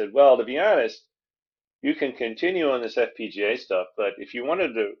boss, and he said, well, to be honest, you can continue on this FPGA stuff, but if you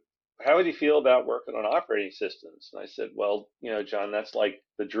wanted to, how would you feel about working on operating systems? And I said, well, John, that's like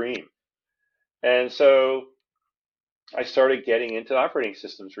the dream. And so I started getting into operating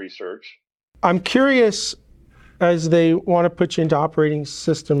systems research. I'm curious, as they want to put you into operating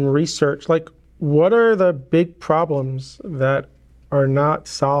system research, like what are the big problems that are not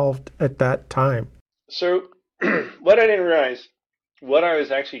solved at that time? So what I didn't realize, what I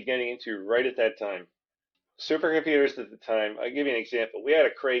was actually getting into right at that time, supercomputers at the time, I'll give you an example. We had a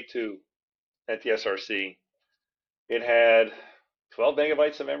Cray 2 at the SRC. It had 12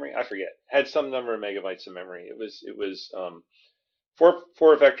 megabytes of memory. I forget. Had some number of megabytes of memory. It was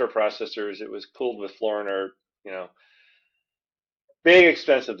four vector processors. It was cooled with Florinert. You know, big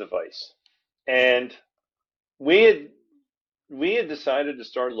expensive device. And we had we had decided to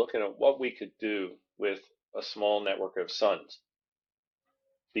start looking at what we could do with a small network of suns,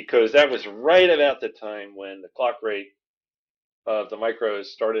 because that was right about the time when the clock rate of the micros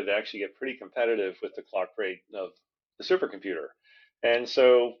started to actually get pretty competitive with the clock rate of the supercomputer. And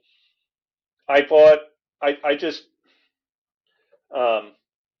so I bought, I just, um,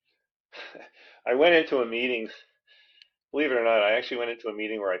 I went into a meeting. Believe it or not, I actually went into a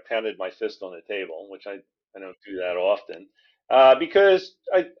meeting where I pounded my fist on the table, which I don't do that often, because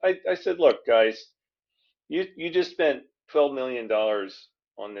I said, look, guys, you just spent $12 million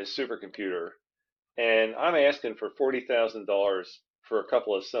on this supercomputer, and I'm asking for $40,000 for a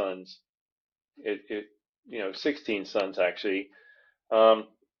couple of suns. It 16 suns actually. Um,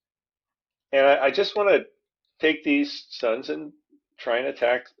 and I just want to take these suns and try and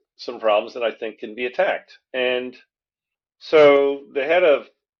attack some problems that I think can be attacked. And so the head of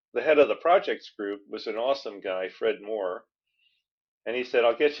the projects group was an awesome guy, Fred Moore, and he said,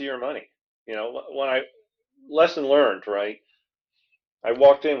 "I'll get you your money." When I lesson learned, right? I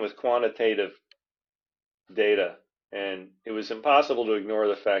walked in with quantitative data, and it was impossible to ignore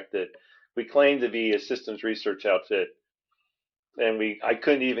the fact that we claimed to be a systems research outfit, and I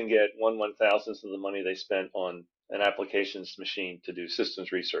couldn't even get 1/1000th of the money they spent on an applications machine to do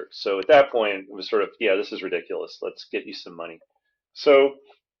systems research. So at that point, it was sort of, yeah, this is ridiculous. Let's get you some money. So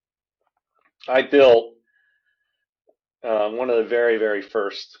I built one of the very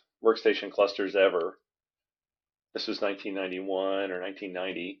first workstation clusters ever. This was 1991 or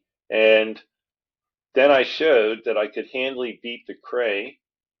 1990, and then I showed that I could handily beat the Cray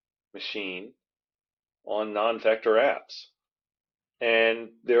machine on non-vector apps. And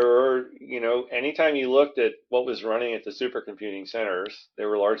there were, anytime you looked at what was running at the supercomputing centers, they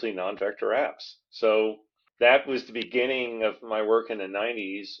were largely non-vector apps. So that was the beginning of my work in the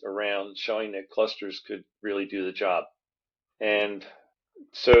 90s around showing that clusters could really do the job. And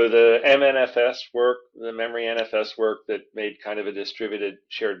so the MNFS work, the memory NFS work that made kind of a distributed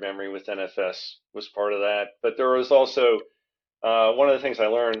shared memory with NFS was part of that. But there was also one of the things I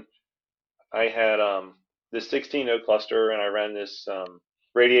learned. I had this 16 node cluster, and I ran this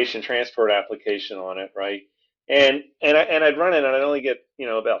radiation transport application on it, right? And I'd run it, and I'd only get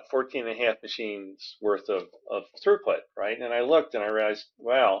about 14 and a half machines worth of throughput, right? And I looked and I realized,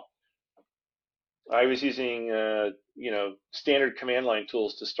 wow, I was using standard command line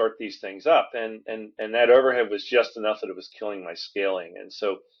tools to start these things up, and that overhead was just enough that it was killing my scaling. And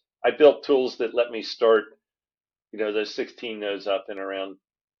so I built tools that let me start those 16 nodes up in around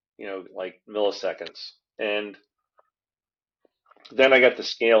like milliseconds, and then I got the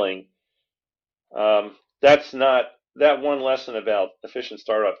scaling. That's not that one lesson about efficient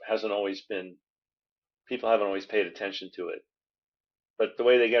startup hasn't always been, people haven't always paid attention to it. But the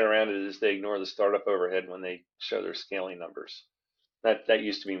way they get around it is they ignore the startup overhead when they show their scaling numbers. That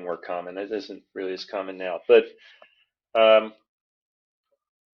used to be more common. That isn't really as common now. But so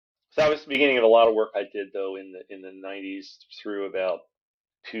that was the beginning of a lot of work I did though in the 90s through about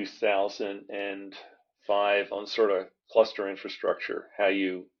 2005 on sort of cluster infrastructure,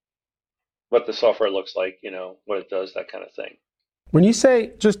 what the software looks like, what it does, that kind of thing. When you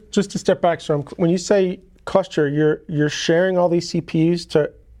say, just to step back, when you say cluster, you're sharing all these CPUs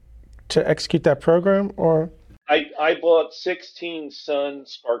to execute that program, or? I bought 16 Sun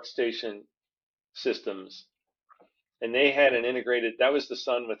SPARCstation systems, and they had that was the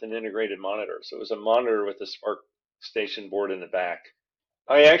Sun with an integrated monitor. So it was a monitor with a SPARCstation board in the back.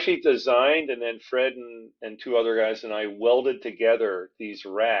 I actually designed, and then Fred and two other guys and I welded together these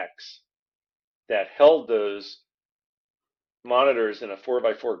racks that held those monitors in a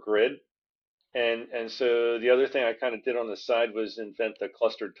 4x4 grid. And so the other thing I kind of did on the side was invent the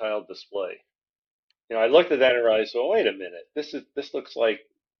clustered tiled display. I looked at that and realized, well, wait a minute, this looks like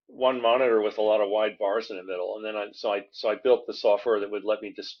one monitor with a lot of wide bars in the middle. And then I built the software that would let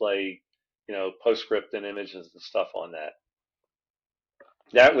me display, PostScript and images and stuff on that.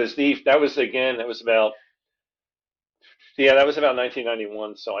 That was about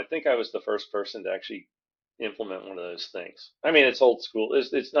 1991. So I think I was the first person to actually implement one of those things. I mean, it's old school.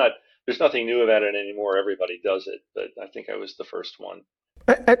 It's not. There's nothing new about it anymore. Everybody does it, but I think I was the first one.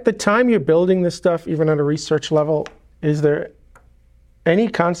 At the time you're building this stuff, even at a research level, is there any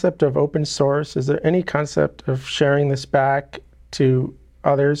concept of open source? Is there any concept of sharing this back to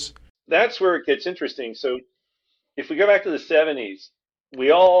others? That's where it gets interesting. So if we go back to the 70s, we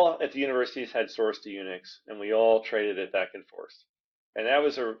all at the universities had source to Unix, and we all traded it back and forth. And that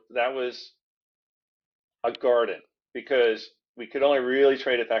was a garden, because we could only really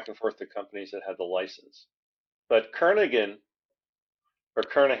trade it back and forth to companies that had the license. But Kernighan and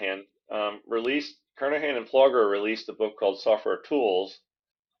Plauger released a book called Software Tools,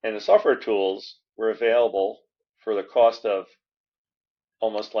 and the software tools were available for the cost of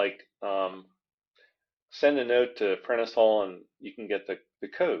almost like send a note to Prentice Hall and you can get the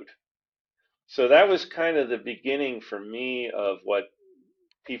code. So that was kind of the beginning for me of what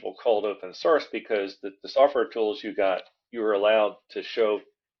people called open source, because the software tools you were allowed to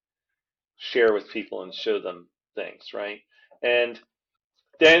share with people and show them things, right? And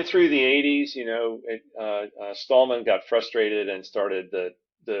then through the 80s, Stallman got frustrated and started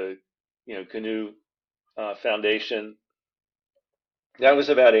the GNU Foundation. That was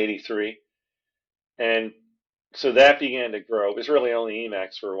about 83. And so that began to grow. It was really only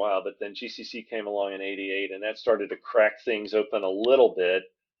Emacs for a while, but then GCC came along in 88, and that started to crack things open a little bit.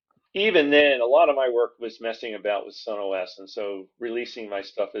 Even then, a lot of my work was messing about with SunOS, and so releasing my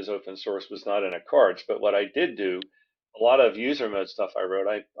stuff as open source was not in the cards. But what I did do, a lot of user mode stuff I wrote,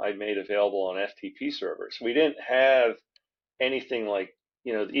 I made available on FTP servers. We didn't have anything like,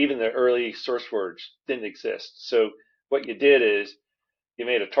 even the early source words didn't exist. So what you did is you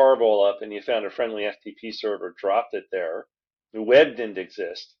made a tarball up and you found a friendly FTP server, dropped it there. The web didn't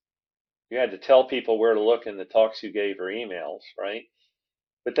exist. You had to tell people where to look in the talks you gave or emails, right?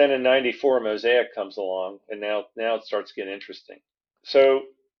 But then in 94, Mosaic comes along, and now it starts getting interesting. So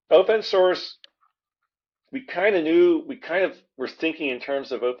open source, we kind of were thinking in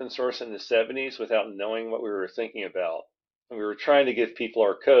terms of open source in the 70s without knowing what we were thinking about. And we were trying to give people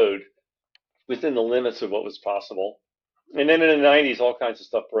our code within the limits of what was possible. And then in the 90s, all kinds of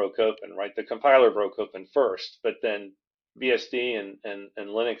stuff broke open, right? The compiler broke open first, but then BSD and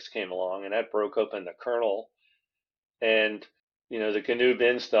Linux came along, and that broke open the kernel. And the GNU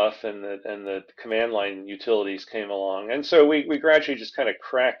bin stuff and the command line utilities came along. And so we gradually just kind of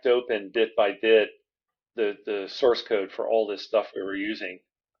cracked open bit by bit the source code for all this stuff we were using.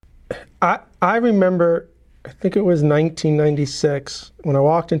 I remember, I think it was 1996, when I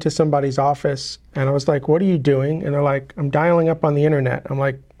walked into somebody's office and I was like, "What are you doing?" And they're like, "I'm dialing up on the internet." I'm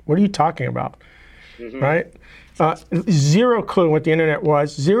like, "What are you talking about?" Mm-hmm. Right? Zero clue what the internet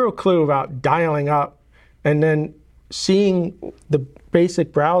was, zero clue about dialing up. And then seeing the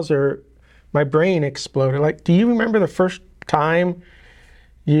basic browser, my brain exploded. Like, do you remember the first time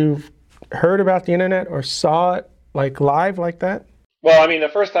you've heard about the internet or saw it like live like that? Well, I mean, the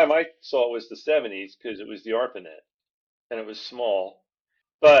first time I saw it was the 70s because it was the ARPANET and it was small.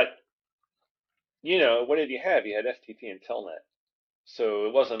 But, what did you have? You had FTP and Telnet. So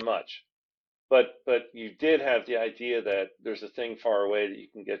it wasn't much. But you did have the idea that there's a thing far away that you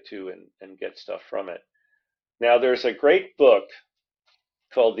can get to and get stuff from it. Now, there's a great book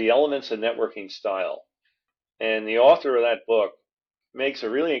called The Elements of Networking Style. And the author of that book makes a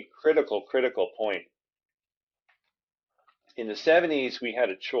really critical point. In the 70s, we had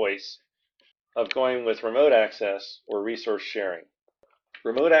a choice of going with remote access or resource sharing.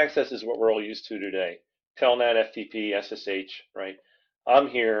 Remote access is what we're all used to today. Telnet, FTP, SSH, right? I'm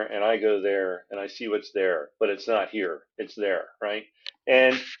here and I go there and I see what's there, but it's not here. It's there, right?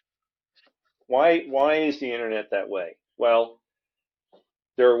 And why is the internet that way? Well,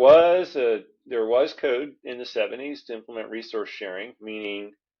 there was code in the 70s to implement resource sharing,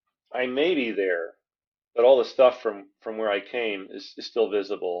 meaning I may be there, but all the stuff from where I came is still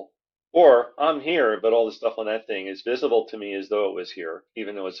visible. Or I'm here, but all the stuff on that thing is visible to me as though it was here,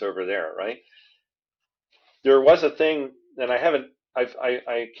 even though it's over there, right? There was a thing that I haven't,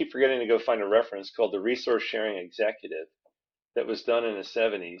 I keep forgetting to go find a reference called the Resource Sharing Executive that was done in the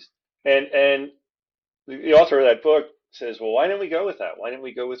 70s. And the author of that book says, well, why didn't we go with that? Why didn't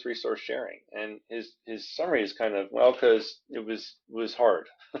we go with resource sharing? And his summary is kind of, well, because it was hard.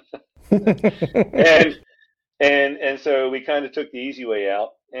 And and so we kind of took the easy way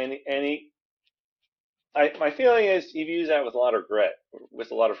out. And my feeling is he views that with a lot of regret,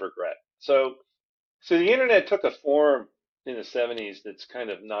 So the internet took a form in the 70s that's kind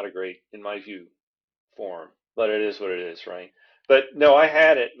of not a great, in my view, form, but it is what it is, right? But no, I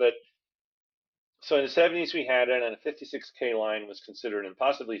had it, but so in the 70s we had it, and a 56K line was considered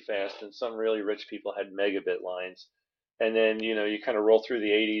impossibly fast, and some really rich people had megabit lines. And then, you kind of roll through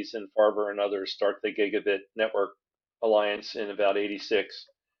the 80s, and Farber and others start the gigabit network alliance in about 86.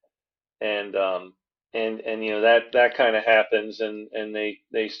 And that kind of happens, and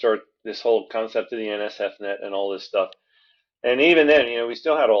they start this whole concept of the NSFnet and all this stuff. And even then, we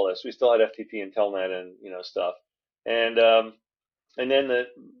still had all this. We still had FTP and Telnet and stuff. And then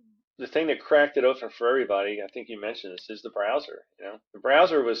the thing that cracked it open for everybody, I think you mentioned this, is the browser. The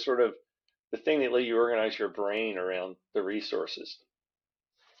browser was sort of the thing that let you organize your brain around the resources.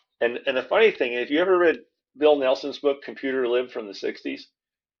 And the funny thing, if you ever read Bill Nelson's book Computer Lib from the 60s,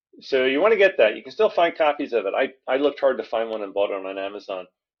 so you want to get that. You can still find copies of it. I looked hard to find one and bought it on Amazon.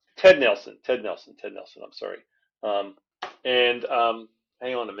 Ted Nelson. I'm sorry. Um, and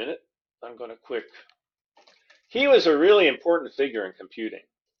hang on a minute. I'm going to quick. He was a really important figure in computing,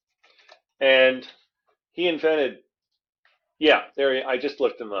 and he invented. Yeah, there. I just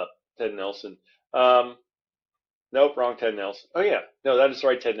looked him up. Ted Nelson. Um, nope, wrong. Ted Nelson. Oh yeah, no, that is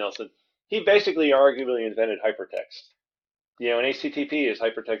right. Ted Nelson. He basically arguably invented hypertext. And HTTP is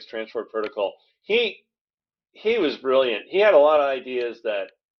hypertext transport protocol. He was brilliant. He had a lot of ideas that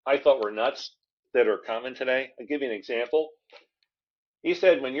I thought were nuts that are common today. I'll give you an example. He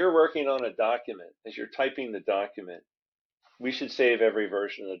said when you're working on a document, as you're typing the document, we should save every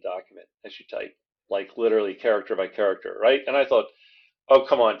version of the document as you type, like literally character by character, right? And I thought, oh,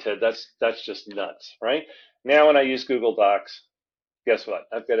 come on, Ted, that's just nuts, right? Now when I use Google Docs, guess what?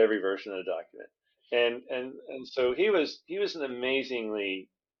 I've got every version of the document. And so he was an amazingly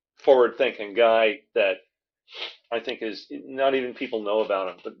forward thinking guy that I think is not even people know about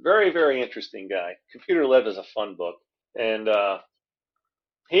him, but very, very interesting guy. Computer Lib is a fun book. And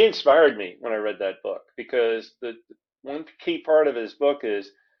he inspired me when I read that book because the one key part of his book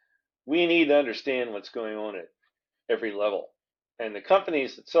is we need to understand what's going on at every level. And the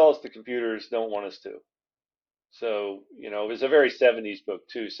companies that sell us the computers don't want us to. So, it was a very 70s book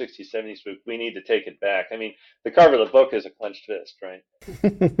too, 60s, 70s book. We need to take it back. I mean, the cover of the book is a clenched fist, right?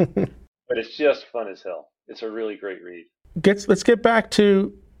 But it's just fun as hell. It's a really great read. Let's get back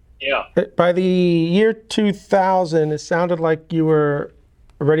to Yeah. by the year 2000. It sounded like you were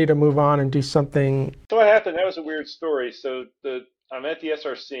ready to move on and do something. So what happened? That was a weird story. So I'm at the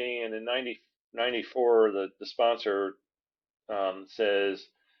SRC, and in 94, the sponsor says,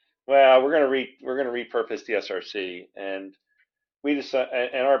 "Well, we're gonna repurpose the SRC," and we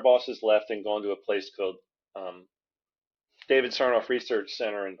decided, and our bosses left and gone to a place called um, David Sarnoff Research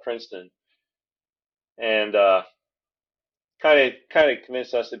Center in Princeton, and kind of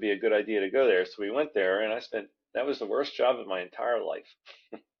convinced us it'd be a good idea to go there. So we went there, and that was the worst job of my entire life.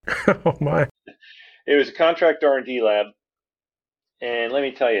 Oh my. It was a contract R&D lab, and let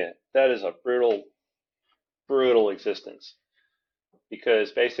me tell you, that is a brutal existence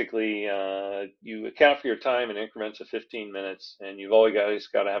because basically you account for your time in increments of 15 minutes, and you've always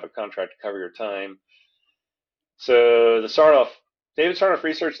got to have a contract to cover your time. So the Sarnoff David Sarnoff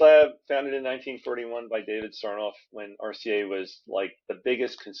Research Lab, founded in 1941 by David Sarnoff when RCA was like the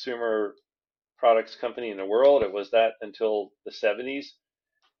biggest consumer products company in the world. It was that until the 70s.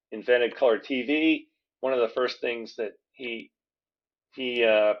 Invented color TV. One of the first things that he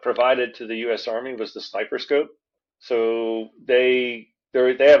provided to the U.S. Army was the sniper scope. So they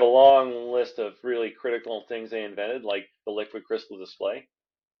have a long list of really critical things they invented, like the liquid crystal display.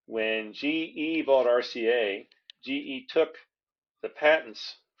 When GE bought RCA, GE took the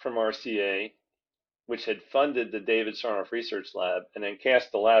patents from RCA, which had funded the David Sarnoff Research Lab, and then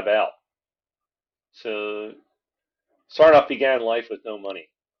cast the lab out. So Sarnoff began life with no money.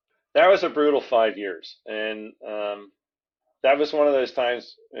 That was a brutal 5 years, and that was one of those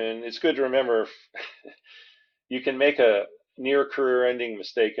times. And it's good to remember you can make a near career-ending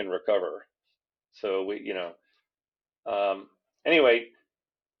mistake and recover. So um, anyway,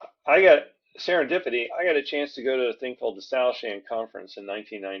 I got serendipity. I got a chance to go to a thing called the Salishan Conference in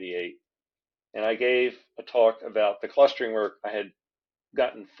 1998, and I gave a talk about the clustering work I had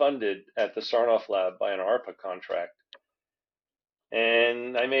gotten funded at the Sarnoff Lab by an ARPA contract.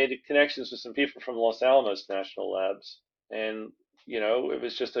 And I made connections with some people from Los Alamos National Labs. And, it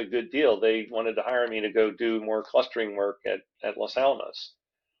was just a good deal. They wanted to hire me to go do more clustering work at Los Alamos.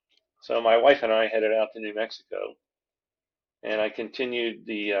 So my wife and I headed out to New Mexico. And I continued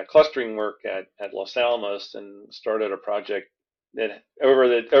the clustering work at Los Alamos and started a project that over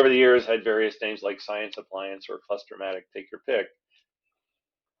the years had various names like Science Appliance or Clustermatic, take your pick.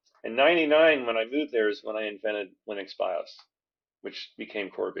 In '99, when I moved there, is when I invented Linux BIOS, which became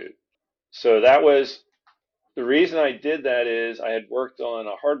Coreboot. So that was the reason I did that is I had worked on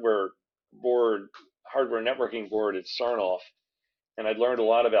a hardware networking board at Sarnoff, and I'd learned a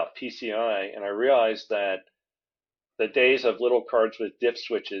lot about PCI, and I realized that the days of little cards with dip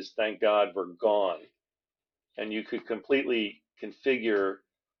switches, thank God, were gone. And you could completely configure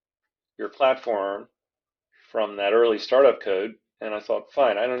your platform from that early startup code. And I thought,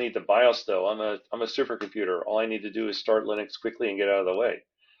 fine, I don't need the BIOS though. I'm a supercomputer. All I need to do is start Linux quickly and get out of the way.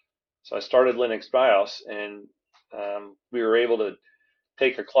 So I started Linux BIOS, and we were able to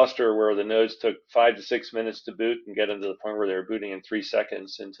take a cluster where the nodes took 5 to 6 minutes to boot and get them to the point where they were booting in 3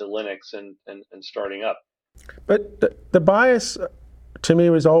 seconds into Linux and starting up. But the bias to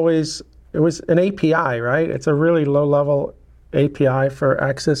me was always, it was an API, right? It's a really low level API for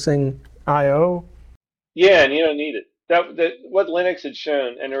accessing I/O. Yeah, and you don't need it. That what Linux had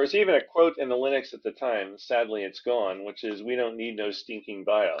shown, and there was even a quote in the Linux at the time. Sadly, it's gone, which is "We don't need no stinking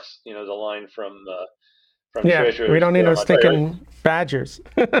BIOS." The line from Yeah, we Treasure's don't need no "Damn, I tell you." stinking badgers.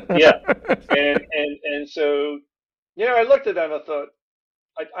 Yeah, and so I looked at that and I thought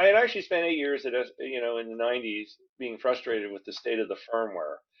I had actually spent 8 years in the '90s being frustrated with the state of the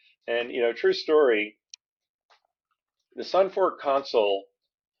firmware, and true story, the Sun 4 console,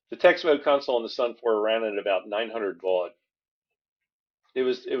 the text mode console in the Sun 4 ran at about 900 baud. It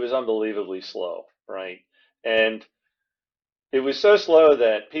was unbelievably slow, right? And it was so slow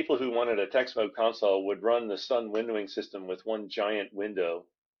that people who wanted a text mode console would run the Sun windowing system with one giant window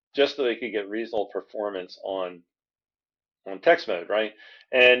just so they could get reasonable performance on text mode, right?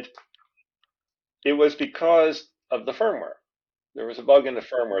 And it was because of the firmware. There was a bug in the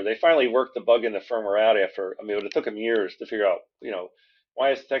firmware. They finally worked the bug in the firmware out after, I mean, it took them years to figure out,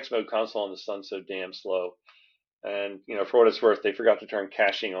 why is the text mode console on the Sun so damn slow? And, for what it's worth, they forgot to turn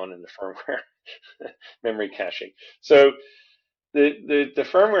caching on in the firmware, memory caching. So the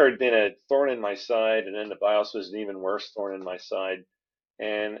firmware had been a thorn in my side, and then the BIOS was an even worse thorn in my side.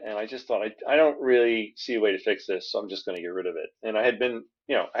 And I just thought, I don't really see a way to fix this, so I'm just going to get rid of it. And I had been,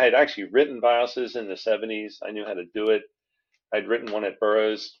 I had actually written BIOSes in the '70s. I knew how to do it. I'd written one at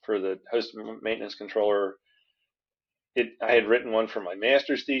Burroughs for the host maintenance controller. I had written one for my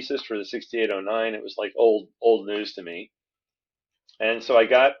master's thesis for the 6809. It was like old news to me. And so I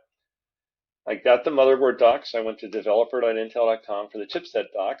got the motherboard docs. I went to developer.intel.com for the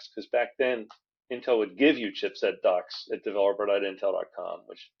chipset docs, because back then Intel would give you chipset docs at developer.intel.com,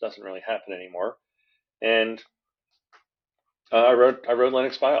 which doesn't really happen anymore. And I wrote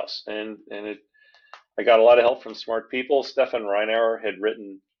Linux BIOS, and I got a lot of help from smart people. Stefan Reinauer had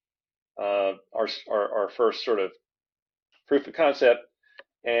written our first sort of proof of concept,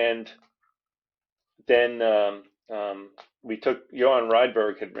 and then we took Johan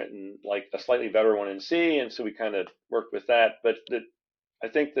Rydberg had written like a slightly better one in C, and so we kind of worked with that. But I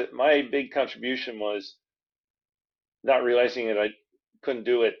think that my big contribution was not realizing that I couldn't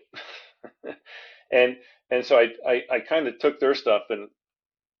do it, and so I kind of took their stuff, and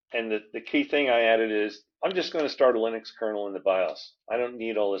the key thing I added is I'm just going to start a Linux kernel in the BIOS. I don't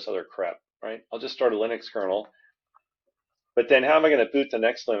need all this other crap, right? I'll just start a Linux kernel. But then how am I going to boot the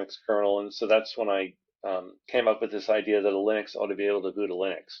next Linux kernel? And so that's when I came up with this idea that a Linux ought to be able to boot a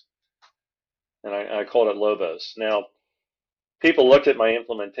Linux. And I called it Lobos. Now, people looked at my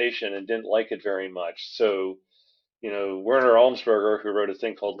implementation and didn't like it very much. So, Werner Almsberger, who wrote a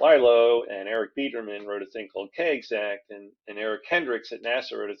thing called Lilo, and Eric Biederman wrote a thing called kexec, and Eric Hendricks at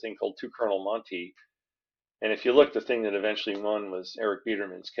NASA wrote a thing called two kernel Monty. And if you look, the thing that eventually won was Eric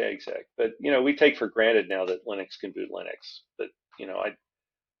Biederman's kexec. But, we take for granted now that Linux can boot Linux. But,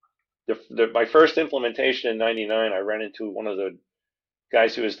 my first implementation in '99, I ran into one of the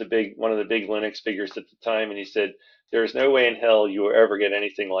guys who was one of the big Linux figures at the time, and he said, "There is no way in hell you will ever get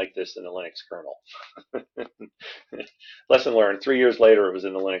anything like this in the Linux kernel." Lesson learned. 3 years later, it was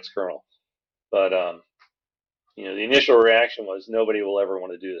in the Linux kernel. But the initial reaction was nobody will ever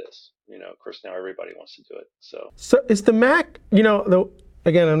want to do this. Of course, now everybody wants to do it. So is the Mac,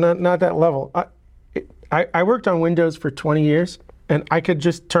 again, I'm not that level. I worked on Windows for 20 years, and I could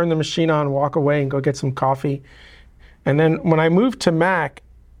just turn the machine on, walk away, and go get some coffee. And then when I moved to Mac,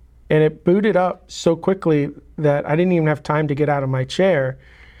 and it booted up so quickly that I didn't even have time to get out of my chair,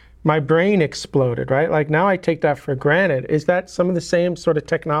 my brain exploded, right? Like now I take that for granted. Is that some of the same sort of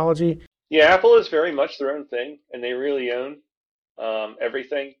technology? Yeah, Apple is very much their own thing, and they really own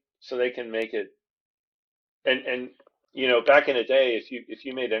everything, so they can make it. And back in the day, if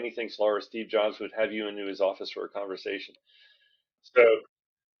you made anything slower, Steve Jobs would have you into his office for a conversation.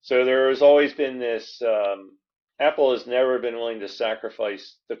 So there has always been this. Apple has never been willing to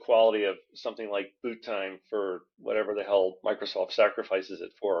sacrifice the quality of something like boot time for whatever the hell Microsoft sacrifices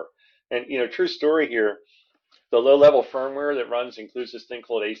it for. And true story here, the low-level firmware that runs includes this thing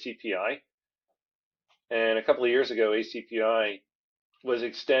called ACPI. And a couple of years ago, ACPI was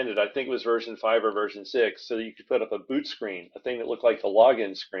extended. I think it was version 5 or version 6, so that you could put up a boot screen, a thing that looked like a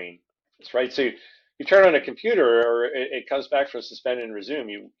login screen. That's right. So you turn on a computer, or it comes back from suspend and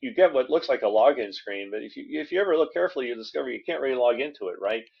resume. You get what looks like a login screen, but if you ever look carefully, you discover you can't really log into it.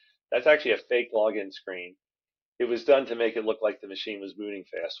 Right? That's actually a fake login screen. It was done to make it look like the machine was booting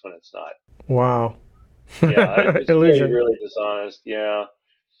fast when it's not. Wow. Yeah, it's really, Illusion. really dishonest. Yeah,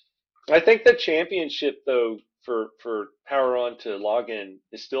 I think the championship though for power on to login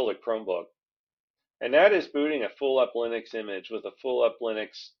is still the Chromebook, and that is booting a full up Linux image with a full up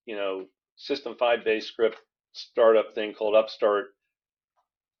Linux, System 5 based script startup thing called Upstart.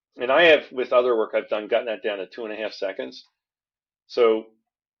 And I have, with other work I've done, gotten that down to 2.5 seconds. So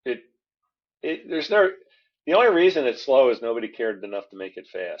it there's no the only reason it's slow is nobody cared enough to make it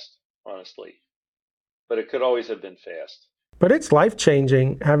fast, honestly. But it could always have been fast. But it's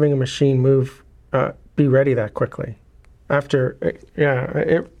life-changing having a machine be ready that quickly. After,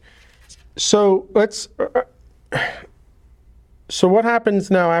 so let's. So what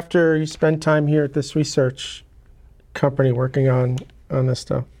happens now after you spend time here at this research company working on this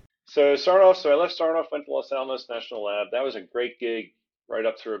stuff? So I left Sarnoff, went to Los Alamos National Lab. That was a great gig right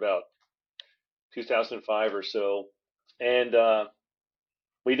up through about 2005 or so, and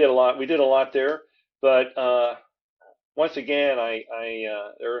we did a lot. We did a lot there, but once again,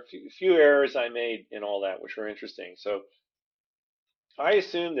 there were a few errors I made in all that, which were interesting. So I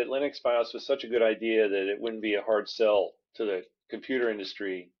assumed that Linux BIOS was such a good idea that it wouldn't be a hard sell to the computer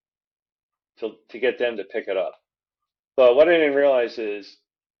industry to get them to pick it up. But what I didn't realize is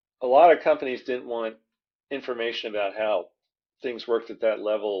a lot of companies didn't want information about how things worked at that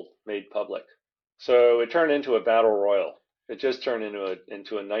level made public. So it turned into a battle royal. It just turned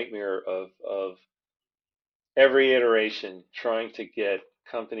into a nightmare of every iteration trying to get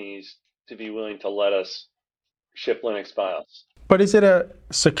companies to be willing to let us ship Linux BIOS. But is it a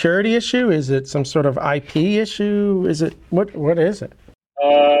security issue? Is it some sort of IP issue? Is it what is it?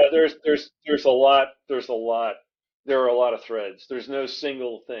 There's a lot. There are a lot of threads. There's no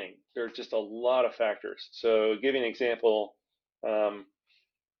single thing. There are just a lot of factors. So, give you an example.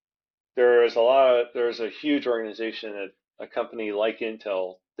 There's a huge organization at a company like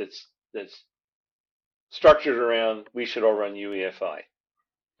Intel that's structured around we should all run UEFI.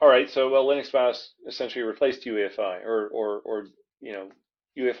 All right, so Linux BIOS essentially replaced UEFI, or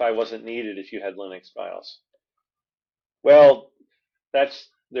UEFI wasn't needed if you had Linux BIOS. Well, that's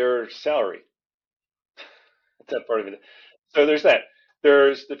their salary. That's that part of it. So there's that.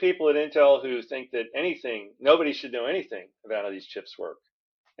 There's the people at Intel who think that nobody should know anything about how these chips work,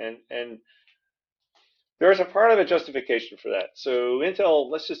 and there's a part of a justification for that. So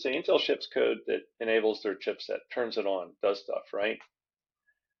Intel, let's just say Intel ships code that enables their chipset, turns it on, does stuff, right?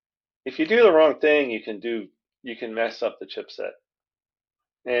 If you do the wrong thing, you can mess up the chipset,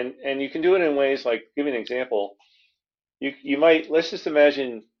 and you can do it in ways like, give you an example. You might, let's just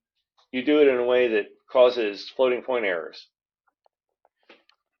imagine you do it in a way that causes floating point errors.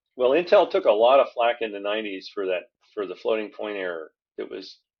 Well, Intel took a lot of flack in the 90s for that, for the floating point error that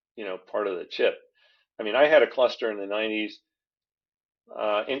was, part of the chip. I mean, I had a cluster in the 90s.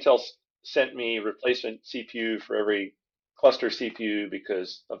 Intel sent me replacement CPU for every cluster CPU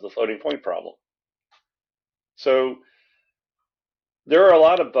because of the floating point problem. So there are a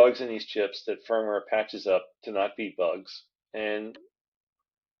lot of bugs in these chips that firmware patches up to not be bugs. And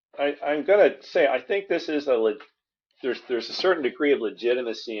I'm going to say, I think this is there's a certain degree of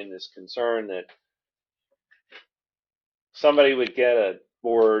legitimacy in this concern that somebody would get a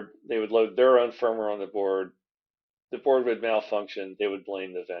board, they would load their own firmware on the board would malfunction, they would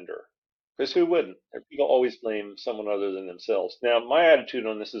blame the vendor. Because who wouldn't? People always blame someone other than themselves. Now, my attitude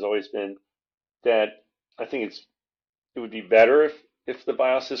on this has always been that I think it would be better if the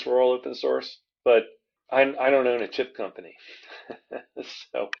BIOSes were all open source, but I don't own a chip company.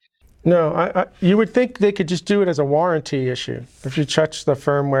 So No, you would think they could just do it as a warranty issue. If you touch the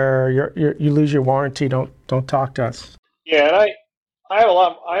firmware, you lose your warranty. Don't talk to us. yeah, and I have a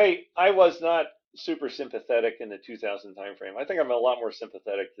lot. I was not super sympathetic in the 2000 timeframe. I think I'm a lot more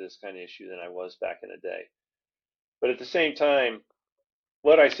sympathetic to this kind of issue than I was back in the day. But at the same time,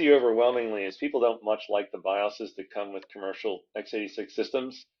 what I see overwhelmingly is people don't much like the BIOSes that come with commercial x86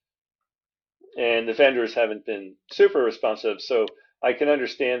 systems, and the vendors haven't been super responsive. So I can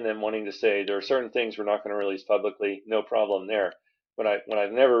understand them wanting to say there are certain things we're not going to release publicly, no problem there. What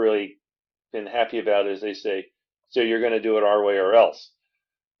I've never really been happy about is they say, so you're going to do it our way or else,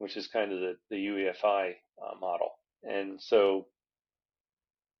 which is kind of the UEFI model. And so,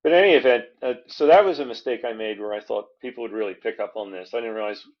 but in any event, so that was a mistake I made where I thought people would really pick up on this. I didn't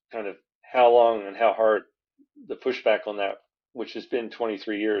realize kind of how long and how hard the pushback on that, which has been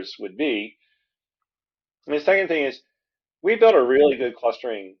 23 years, would be. And the second thing is, we built a really good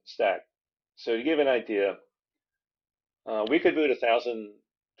clustering stack. So to give an idea, we could boot a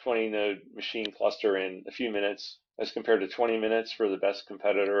 1,020 node machine cluster in a few minutes as compared to 20 minutes for the best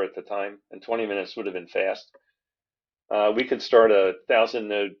competitor at the time, and 20 minutes would have been fast. We could start a 1,000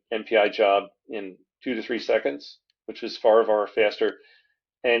 node MPI job in 2 to 3 seconds, which was far faster.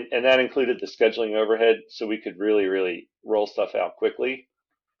 And that included the scheduling overhead, so we could really roll stuff out quickly.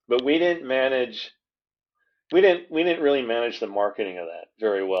 But we didn't really manage the marketing of that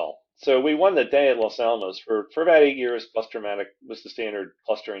very well. So we won the day at Los Alamos. For about 8 years, Clustermatic was the standard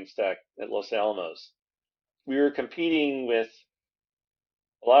clustering stack at Los Alamos. We were competing with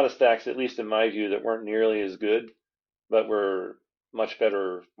a lot of stacks, at least in my view, that weren't nearly as good, but were much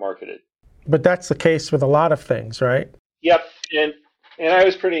better marketed. But that's the case with a lot of things, right? Yep, and I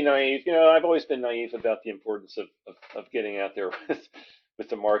was pretty naive. I've always been naive about the importance of getting out there with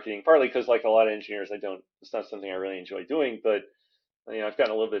the marketing. Partly because, like a lot of engineers, it's not something I really enjoy doing. But I've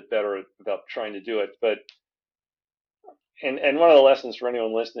gotten a little bit better about trying to do it. But and one of the lessons for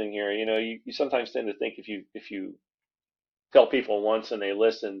anyone listening here, you sometimes tend to think if you tell people once and they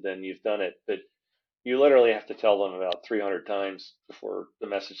listen, then you've done it. But you literally have to tell them about 300 times before the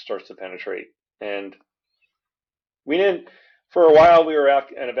message starts to penetrate. And we didn't, for a while, we were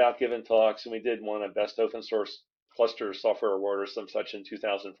out and about giving talks, and we did one a best open source cluster software award or some such in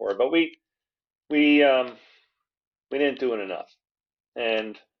 2004. But we didn't do it enough,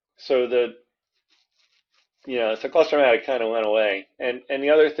 and so so Clustermatic kind of went away. And the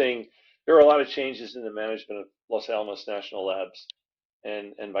other thing, there were a lot of changes in the management of Los Alamos National Labs,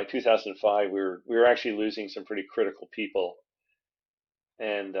 and by 2005 we were actually losing some pretty critical people,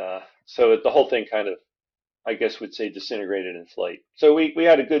 and so the whole thing kind of, I guess, would say disintegrated in flight. So we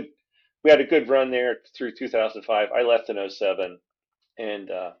had a good run there through 2005. I left in '07, and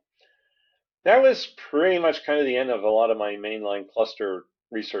that was pretty much kind of the end of a lot of my mainline cluster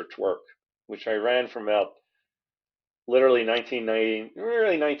research work, which I ran from about literally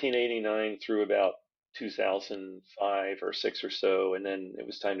 1989 through about 2005 or six or so, and then it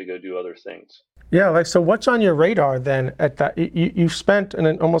was time to go do other things. Yeah, so what's on your radar then at that? You spent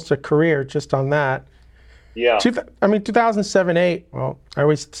almost a career just on that. Yeah. 2007-8, well, I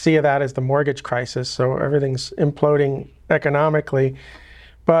always see that as the mortgage crisis, so everything's imploding economically.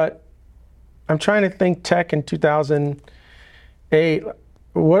 But I'm trying to think tech in 2008.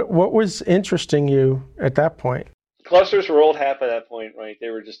 What was interesting you at that point? Clusters were old hat by that point, right? They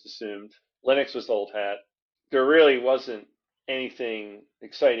were just assumed. Linux was old hat. There really wasn't anything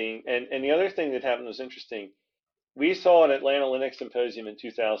exciting. And the other thing that happened was interesting. We saw an Atlanta Linux Symposium in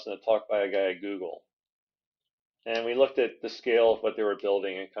 2000, a talk by a guy at Google. And we looked at the scale of what they were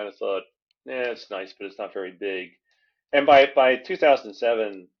building and kind of thought, it's nice, but it's not very big. And by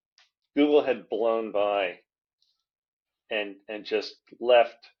 2007, Google had blown by and just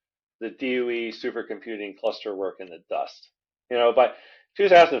left the DOE supercomputing cluster work in the dust. By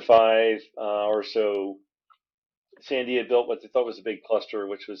 2005 or so, Sandia built what they thought was a big cluster,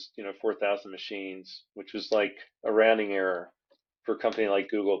 which was 4,000 machines, which was like a rounding error for a company like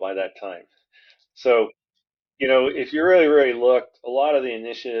Google by that time. So if you really, really looked, a lot of the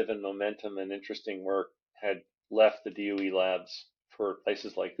initiative and momentum and interesting work had left the DOE labs for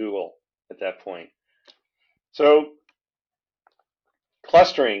places like Google at that point. So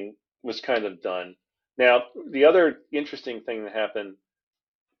clustering was kind of done. Now, the other interesting thing that happened,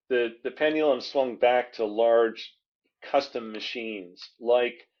 the pendulum swung back to large custom machines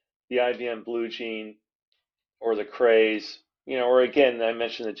like the IBM Blue Gene or the Craze, or again, I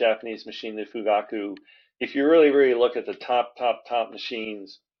mentioned the Japanese machine, the Fugaku. If you really, really look at the top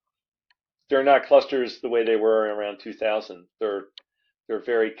machines, they're not clusters the way they were around 2000. They're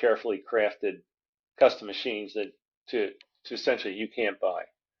very carefully crafted custom machines that to essentially you can't buy.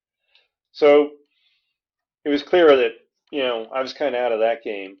 So it was clear that I was kind of out of that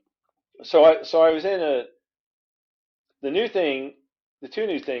game. So I was in the new thing. The two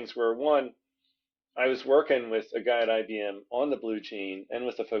new things were, one, I was working with a guy at IBM on the Blue Gene and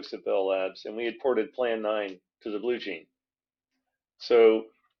with the folks at Bell Labs, and we had ported Plan 9 to the Blue Gene. So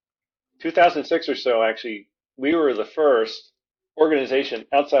 2006 or so, actually, we were the first organization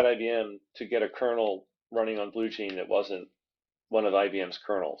outside IBM to get a kernel running on Blue Gene that wasn't one of IBM's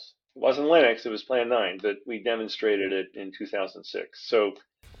kernels. It wasn't Linux, it was Plan 9, but we demonstrated it in 2006. So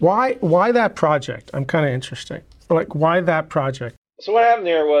Why that project? I'm kind of interested. Like, why that project? So what happened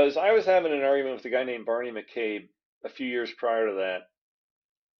there was I was having an argument with a guy named Barney McCabe a few years prior to that,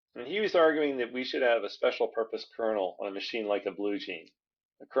 and he was arguing that we should have a special purpose kernel on a machine like a Blue Gene,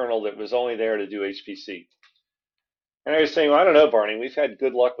 a kernel that was only there to do HPC. And I was saying, well, I don't know, Barney. We've had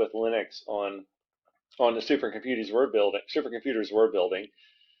good luck with Linux on the supercomputers we're building.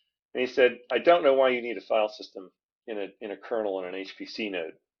 And he said, I don't know why you need a file system in a kernel on an HPC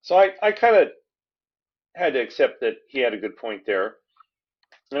node. So I kind of had to accept that he had a good point there.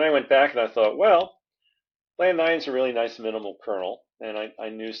 And I went back and I thought, well, Plan 9 is a really nice minimal kernel, and I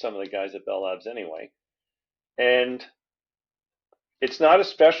knew some of the guys at Bell Labs anyway. And it's not a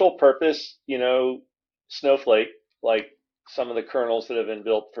special purpose, snowflake like some of the kernels that have been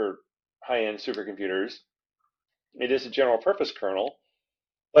built for high-end supercomputers. It is a general purpose kernel,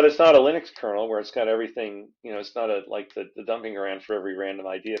 but it's not a Linux kernel where it's got everything, it's not like the dumping ground for every random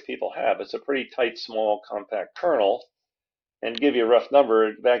idea people have. It's a pretty tight, small, compact kernel. And give you a rough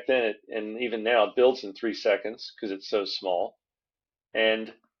number, back then, and even now, it builds in 3 seconds because it's so small.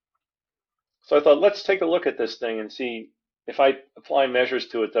 And so I thought, let's take a look at this thing and see if I apply measures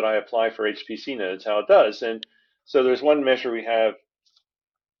to it that I apply for HPC nodes, how it does. And so there's one measure we have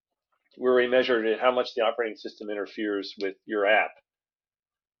where we measured how much the operating system interferes with your app.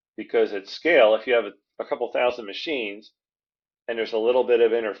 Because at scale, if you have a couple thousand machines and there's a little bit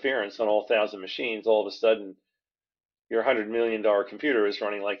of interference on all 1,000 machines, all of a sudden your $100 million computer is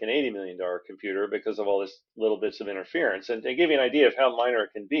running like an $80 million computer because of all this little bits of interference. And to give you an idea of how minor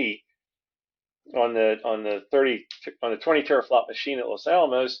it can be, on the 20 teraflop machine at Los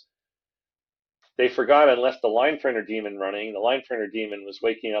Alamos, they forgot and left the line printer daemon running. The line printer daemon was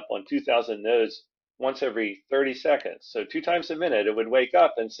waking up on 2,000 nodes once every 30 seconds. So 2 times a minute, it would wake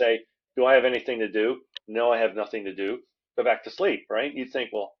up and say, do I have anything to do? No, I have nothing to do. Go back to sleep, right? You'd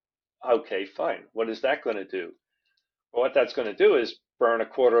think, well, okay, fine. What is that going to do? Well, what that's going to do is burn a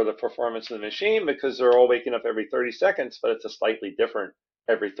quarter of the performance of the machine because they're all waking up every 30 seconds, but it's a slightly different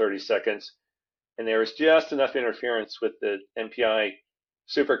every 30 seconds. And there is just enough interference with the MPI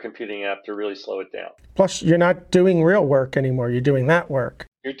supercomputing app to really slow it down. Plus, you're not doing real work anymore. You're doing that work.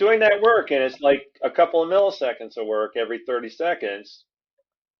 You're doing that work, and it's like a couple of milliseconds of work every 30 seconds.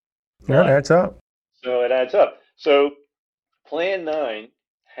 Yeah, it adds up. So it adds up. So Plan 9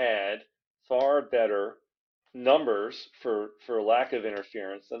 had far better numbers for lack of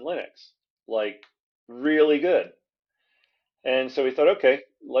interference than Linux, like really good. And so we thought, okay,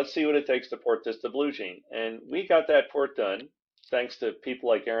 let's see what it takes to port this to Blue Gene. And we got that port done thanks to people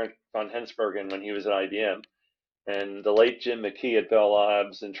like Eric von Hensbergen when he was at IBM, and the late Jim McKee at Bell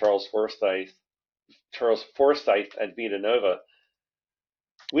Labs, and Charles Forsyth at VitaNova.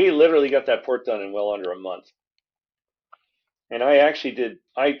 We literally got that port done in well under a month. And I actually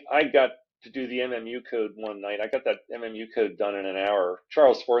I got to do the MMU code one night. I got that MMU code done in an hour.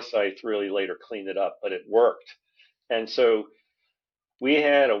 Charles Forsyth really later cleaned it up, but it worked. And so we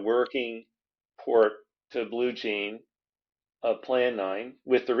had a working port to Blue Gene of Plan 9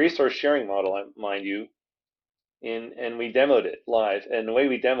 with the resource sharing model, mind you, and we demoed it live. And the way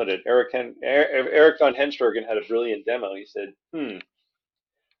we demoed it, Eric von Hensbergen had a brilliant demo. He said,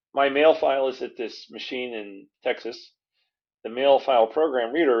 my mail file is at this machine in Texas. the mail file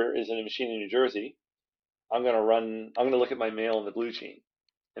program reader is in a machine in New Jersey. I'm going to look at my mail in the blue chain.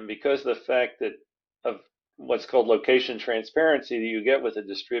 And because of the fact that of what's called location transparency that you get with a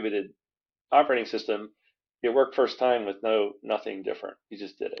distributed operating system, it worked first time with nothing different. You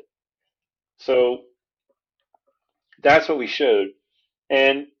just did it. So that's what we showed.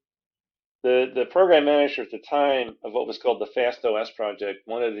 And the program manager at the time of what was called the FastOS project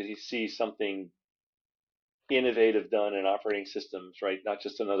wanted to see something innovative done in operating systems, right? Not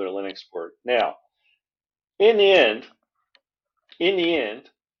just another Linux port. Now, in the end, in the end,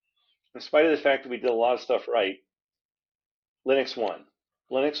 in spite of the fact that we did a lot of stuff right, Linux won.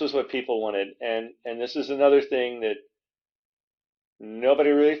 Linux was what people wanted, and this is another thing that nobody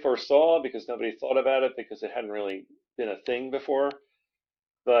really foresaw because nobody thought about it because it hadn't really been a thing before.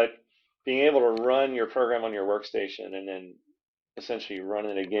 But being able to run your program on your workstation and then essentially run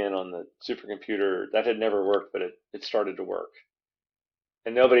it again on the supercomputer, that had never worked, but it started to work.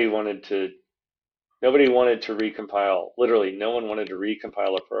 And nobody wanted to recompile. Literally, no one wanted to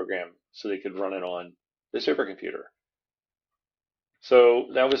recompile a program so they could run it on the supercomputer. So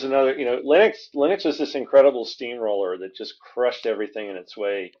that was another, Linux was this incredible steamroller that just crushed everything in its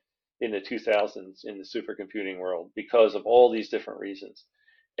way in the 2000s in the supercomputing world because of all these different reasons.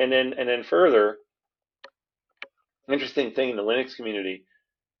 And then further, interesting thing in the Linux community,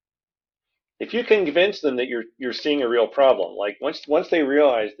 if you can convince them that you're seeing a real problem, like once they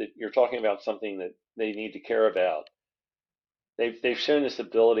realize that you're talking about something that they need to care about, they've shown this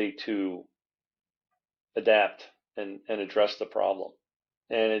ability to adapt and address the problem.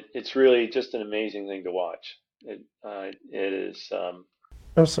 And it's really just an amazing thing to watch. It is.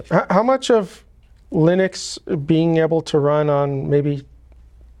 How much of Linux being able to run on maybe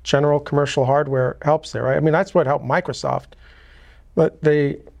general commercial hardware helps there, right? I mean, that's what helped Microsoft, but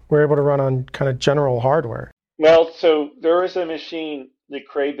they were able to run on kind of general hardware. Well, so there is a machine that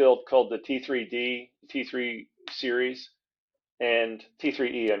Cray built called the T3D, T3 series, and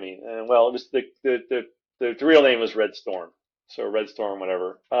T3E. I mean, and well, it was the real name was Red Storm. So Red Storm,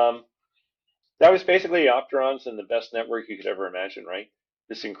 whatever. That was basically Opterons and the best network you could ever imagine, right?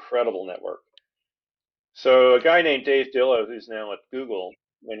 This incredible network. So a guy named Dave Dillo, who's now at Google,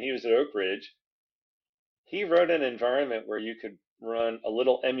 when he was at Oak Ridge, he wrote an environment where you could run a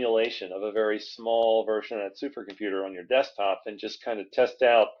little emulation of a very small version of that supercomputer on your desktop and just kind of test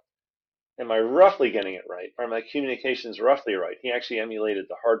out, am I roughly getting it right? Are my communications roughly right? He actually emulated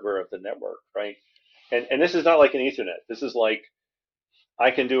the hardware of the network, right? And this is not like an Ethernet. This is like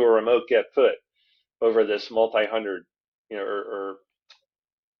I can do a remote get put over this multi-hundred, or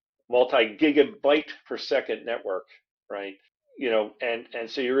multi-gigabyte per second network, right? And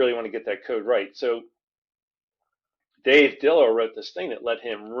so you really want to get that code right. So Dave Dillo wrote this thing that let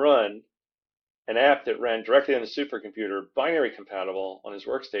him run an app that ran directly on the supercomputer, binary compatible on his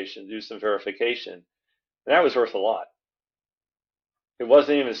workstation, do some verification. And that was worth a lot. It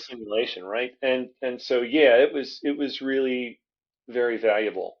wasn't even a simulation, right? And so yeah, it was really very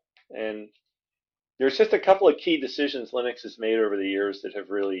valuable. And there's just a couple of key decisions Linux has made over the years that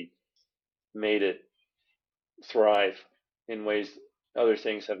have really made it thrive in ways other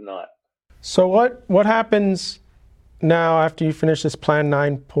things have not. So what happens now after you finish this Plan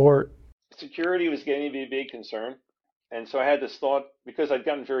 9 port? Security was getting to be a big concern. And so I had this thought, because I'd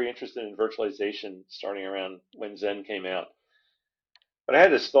gotten very interested in virtualization starting around when Zen came out. But I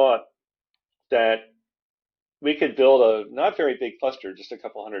had this thought that we could build a not very big cluster, just a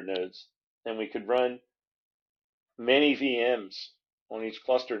couple hundred nodes, and we could run many VMs on each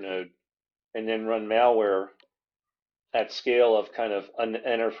cluster node and then run malware at scale of kind of an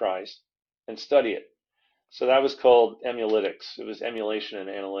enterprise and study it. So that was called Emulytics. It was emulation and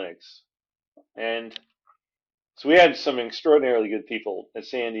analytics. And so we had some extraordinarily good people at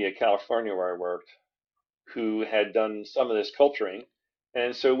Sandia, California, where I worked, who had done some of this culturing.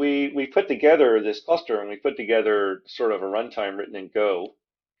 And so we put together this cluster and we put together sort of a runtime written in Go.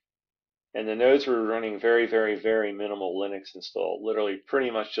 And the nodes were running very, very, very minimal Linux installed, literally pretty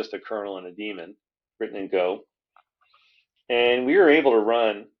much just a kernel and a daemon written in Go. And we were able to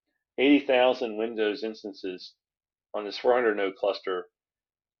run 80,000 Windows instances on this 400 node cluster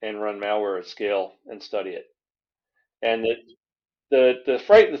and run malware at scale and study it. And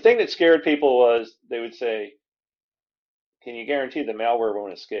the thing that scared people was they would say, can you guarantee the malware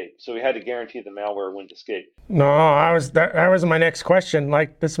won't escape? So we had to guarantee the malware wouldn't escape. No, that was my next question.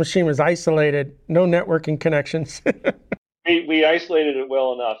 Like, this machine was isolated, no networking connections. We isolated it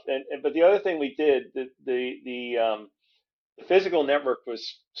well enough, but the other thing we did, the physical network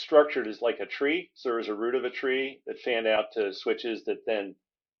was structured as like a tree. So there was a root of a tree that fanned out to switches that then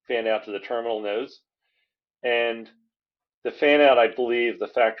fanned out to the terminal nodes. And The fan out, I believe the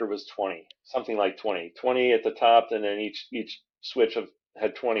factor was 20, something like 20, 20 at the top, and then each switch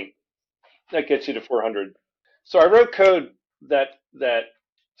had 20. That gets you to 400. So I wrote code that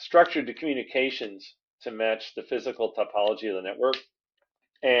structured the communications to match the physical topology of the network,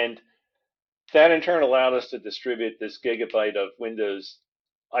 and that in turn allowed us to distribute this gigabyte of Windows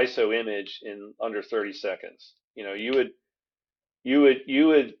ISO image in under 30 seconds. You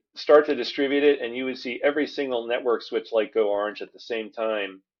would start to distribute it, and you would see every single network switch light go orange at the same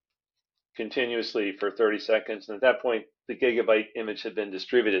time continuously for 30 seconds. And at that point, the gigabyte image had been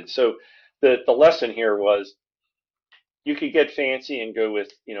distributed. So the lesson here was you could get fancy and go with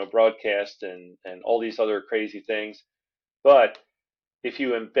broadcast and all these other crazy things, but if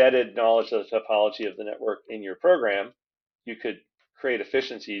you embedded knowledge of the topology of the network in your program, you could create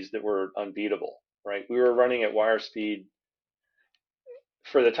efficiencies that were unbeatable, right? We were running at wire speed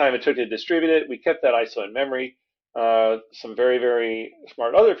for the time it took to distribute it. We kept that ISO in memory. Some very, very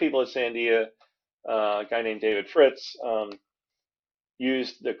smart other people at Sandia, a guy named David Fritz,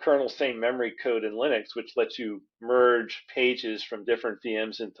 used the kernel same memory code in Linux, which lets you merge pages from different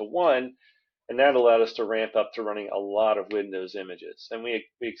VMs into one. And that allowed us to ramp up to running a lot of Windows images. And we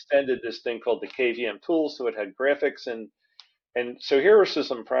extended this thing called the KVM tool, so it had graphics. And so here were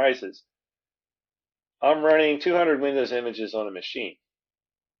some prizes. I'm running 200 Windows images on a machine.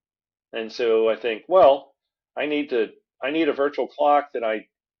 And so I think, well, I need a virtual clock that I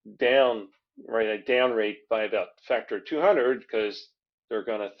down rate by about factor 200, because they're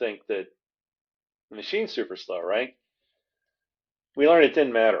going to think that the machine's super slow, right? We learned it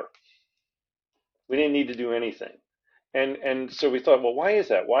didn't matter. We didn't need to do anything. And so we thought, well, why is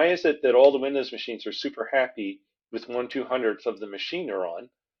that? Why is it that all the Windows machines are super happy with 1/200th of the machine they're on?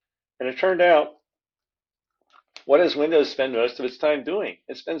 And it turned out, what does Windows spend most of its time doing?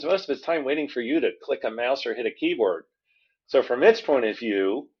 It spends most of its time waiting for you to click a mouse or hit a keyboard. So from its point of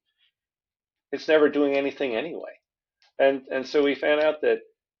view, it's never doing anything anyway. And so we found out that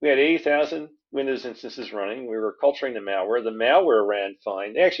we had 80,000 Windows instances running. We were culturing the malware. The malware ran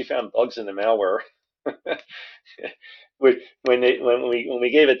fine. They actually found bugs in the malware. when we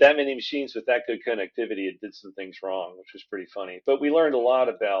gave it that many machines with that good connectivity, it did some things wrong, which was pretty funny. But we learned a lot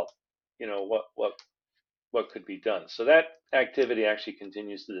about, what could be done. So that activity actually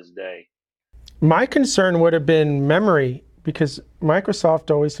continues to this day. My concern would have been memory, because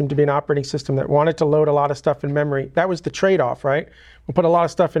Microsoft always seemed to be an operating system that wanted to load a lot of stuff in memory. That was the trade-off, right? We'll put a lot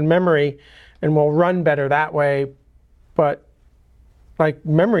of stuff in memory and we'll run better that way. But like,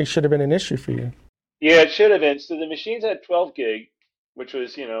 memory should have been an issue for you. Yeah, it should have been. So the machines had 12 gig, which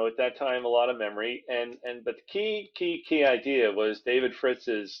was, at that time a lot of memory. But the key idea was David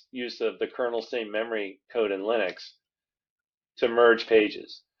Fritz's use of the kernel same memory code in Linux to merge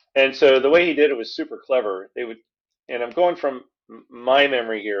pages. And so the way he did it was super clever. And I'm going from my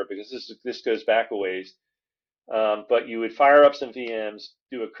memory here because this goes back a ways. But you would fire up some VMs,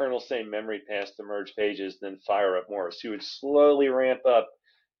 do a kernel same memory pass to merge pages, then fire up more. So you would slowly ramp up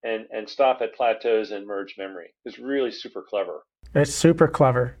and stop at plateaus and merge memory. It's really super clever. It's super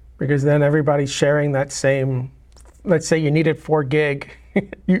clever, because then everybody's sharing that same, let's say you needed 4 gig,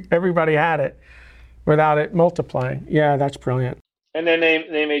 everybody had it without it multiplying. Yeah, that's brilliant. And then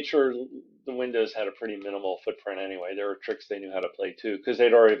they made sure the Windows had a pretty minimal footprint anyway. There were tricks they knew how to play too, because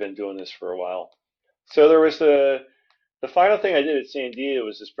they'd already been doing this for a while. So there was the final thing I did at Sandia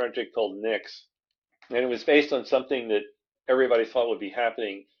was this project called Nix, and it was based on something that everybody thought would be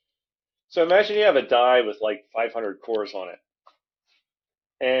happening. So imagine you have a die with like 500 cores on it.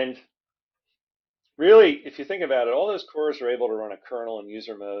 And really, if you think about it, all those cores are able to run a kernel in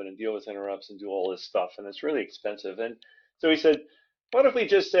user mode and deal with interrupts and do all this stuff, and it's really expensive. And so we said, what if we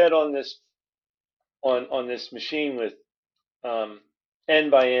just said on this machine with n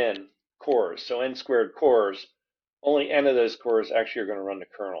by n cores, so n squared cores, only n of those cores actually are going to run the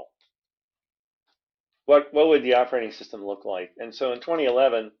kernel. What would the operating system look like? And so in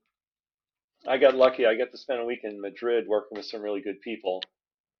 2011, I got lucky. I got to spend a week in Madrid working with some really good people.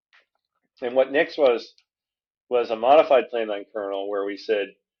 And what Nix was a modified plain-line kernel where we said,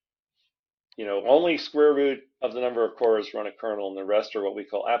 only square root of the number of cores run a kernel, and the rest are what we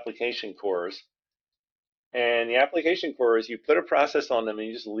call application cores. And the application cores, you put a process on them and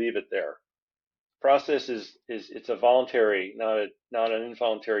you just leave it there. Process it's a voluntary, not an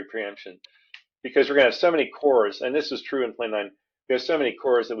involuntary preemption, because we're going to have so many cores, and this is true in plain-line. We have so many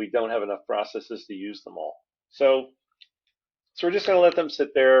cores that we don't have enough processes to use them all. So we're just going to let them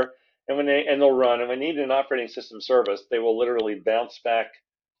sit there, and they'll run. And when they need an operating system service, they will literally bounce back.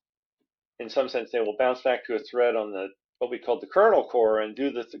 In some sense, they will bounce back to a thread on what we called the kernel core and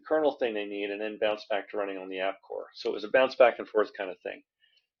do the kernel thing they need and then bounce back to running on the app core. So it was a bounce back and forth kind of thing.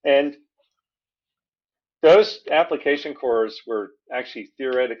 And those application cores were actually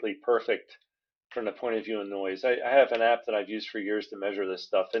theoretically perfect from the point of view of noise. I have an app that I've used for years to measure this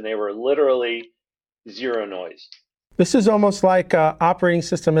stuff, and they were literally zero noise. This is almost like operating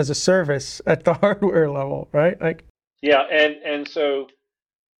system as a service at the hardware level, right? Like, Yeah, and so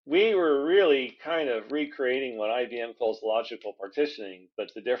we were really kind of recreating what IBM calls logical partitioning,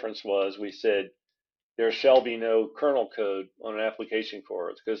 but the difference was we said there shall be no kernel code on an application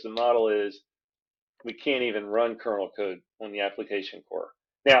core because the model is we can't even run kernel code on the application core.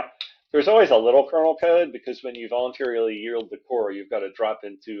 Now, there's always a little kernel code because when you voluntarily yield the core, you've got to drop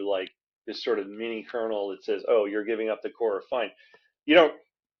into like this sort of mini kernel that says, oh, you're giving up the core, fine. You don't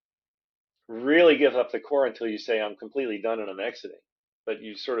really give up the core until you say, I'm completely done and I'm exiting. But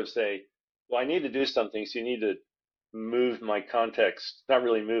you sort of say, well, I need to do something, so you need to move my context, not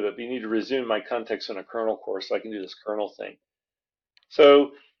really move it, but you need to resume my context on a kernel core so I can do this kernel thing.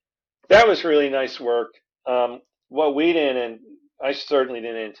 So that was really nice work. What we didn't, and I certainly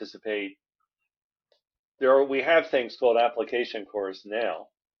didn't anticipate, we have things called application cores now.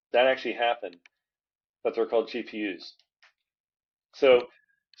 That actually happened, but they're called GPUs. So,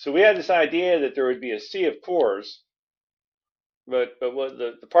 so we had this idea that there would be a sea of cores, but what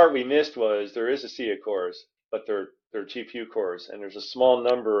the part we missed was there is a sea of cores, but they're GPU cores, and there's a small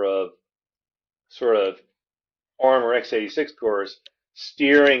number of sort of ARM or x86 cores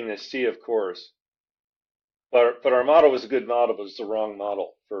steering the sea of cores. But our model was a good model, but it's the wrong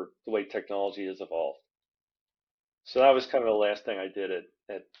model for the way technology has evolved. So that was kind of the last thing I did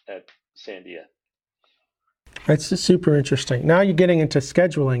at Sandia. that's just super interesting. Now you're getting into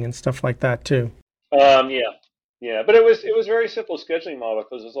scheduling and stuff like that too. Yeah, yeah, but it was very simple scheduling model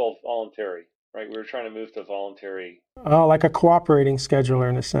because it was all voluntary, right? We were trying to move to voluntary Oh, like a cooperating scheduler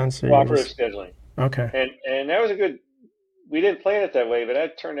in a sense. Or you're cooperative just, scheduling, okay. and that was a good. We didn't plan it that way, but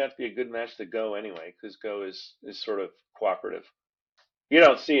that turned out to be a good match to Go anyway, because Go is sort of cooperative. You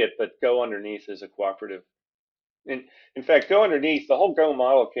don't see it, but Go underneath is a cooperative. In fact, Go underneath the whole Go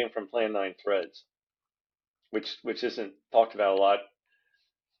model came from Plan 9 threads, which isn't talked about a lot.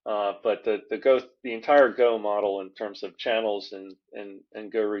 But the entire Go model in terms of channels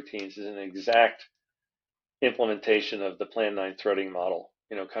and Go routines is an exact implementation of the Plan 9 threading model,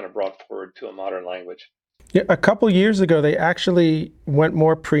 kind of brought forward to a modern language. Yeah, a couple years ago, they actually went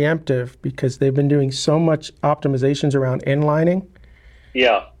more preemptive because they've been doing so much optimizations around inlining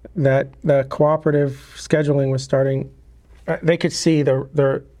Yeah, that the cooperative scheduling was starting. They could see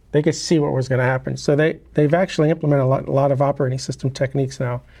they could see what was going to happen. So they've actually implemented a lot of operating system techniques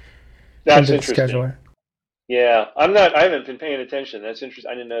now that's into the interesting. scheduler. Yeah, I haven't been paying attention. That's interesting.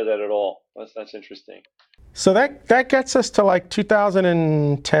 I didn't know that at all. That's interesting. So that gets us to like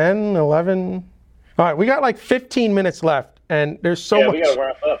 2010, 11. All right, we got like 15 minutes left, and there's so Yeah, we got much. to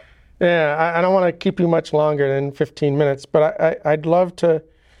wrap up. Yeah, I don't want to keep you much longer than 15 minutes, but I'd love to.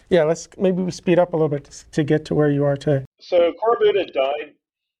 Yeah, let's maybe we speed up a little bit to get to where you are today. So Coreboot had died.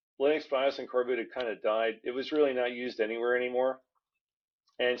 Linux BIOS and Coreboot had kind of died. It was really not used anywhere anymore.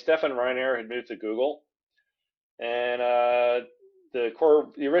 And Stefan Reiner had moved to Google, and the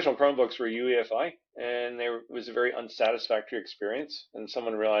original Chromebooks were UEFI, and it was a very unsatisfactory experience. And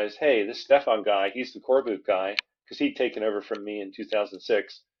someone realized, hey, this Stefan guy, he's the Coreboot guy, because he'd taken over from me in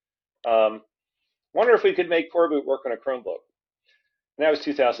 2006. Wonder if we could make Coreboot work on a Chromebook. And that was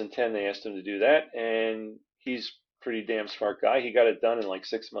 2010. They asked him to do that, and he's a pretty damn smart guy. He got it done in like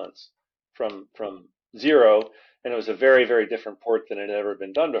 6 months from zero, and it was a very, very different port than had ever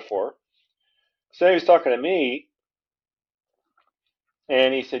been done before. So he was talking to me,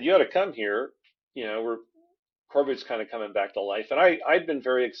 and he said, "You ought to come here. Coreboot's kind of coming back to life." And I'd been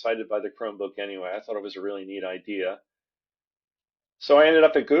very excited by the Chromebook anyway. I thought it was a really neat idea. So I ended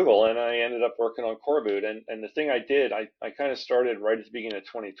up at Google, and I ended up working on Coreboot. And the thing I did, I kind of started right at the beginning of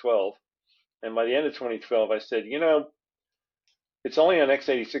 2012. And by the end of 2012, I said, it's only on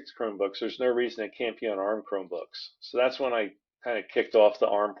x86 Chromebooks. There's no reason it can't be on ARM Chromebooks. So that's when I kind of kicked off the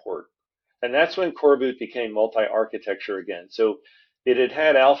ARM port. And that's when Coreboot became multi-architecture again. So it had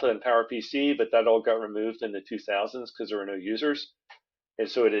had Alpha and PowerPC, but that all got removed in the 2000s because there were no users. And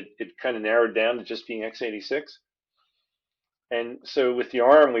so it kind of narrowed down to just being x86. And so with the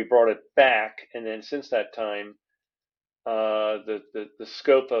ARM, we brought it back. And then since that time, the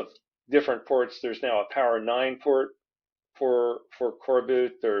scope of different ports, there's now a Power 9 port for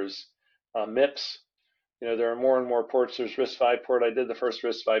Coreboot. There's MIPS. There are more and more ports. There's RISC-V port. I did the first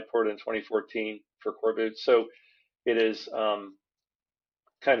RISC-V port in 2014 for Coreboot. So it is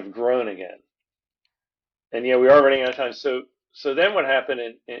kind of grown again. And yeah, we are running out of time. So then what happened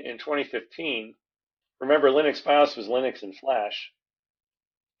in 2015? Remember, Linux BIOS was Linux and Flash,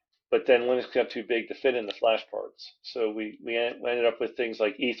 but then Linux got too big to fit in the Flash parts. So we ended up with things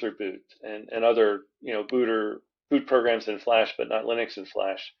like Etherboot and other boot programs in Flash, but not Linux and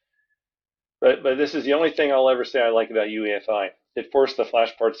Flash. But this is the only thing I'll ever say I like about UEFI. It forced the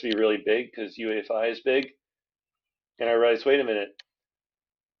Flash parts to be really big because UEFI is big, and I realized, wait a minute,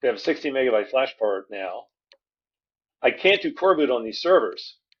 we have a 60 megabyte Flash part now. I can't do core boot on these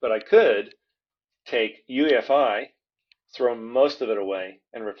servers, but I could take UEFI, throw most of it away,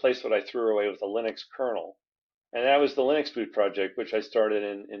 and replace what I threw away with a Linux kernel. And that was the Linux boot project, which I started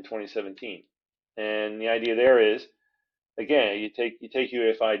in 2017. And the idea there is, again, you take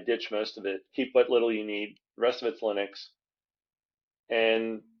UEFI, ditch most of it, keep what little you need, the rest of it's Linux.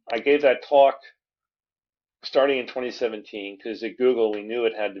 And I gave that talk starting in 2017 because at Google we knew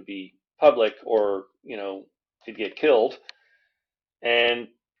it had to be public or it'd get killed. And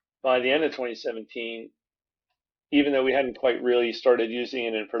by the end of 2017, even though we hadn't quite really started using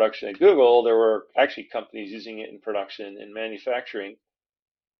it in production at Google, there were actually companies using it in production in manufacturing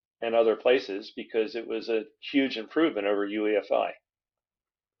and other places because it was a huge improvement over UEFI.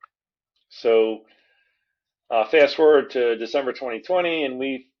 So fast forward to December 2020,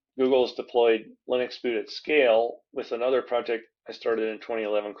 and Google's deployed Linux boot at scale with another project I started in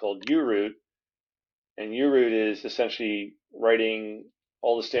 2011 called uroot. And uroot is essentially writing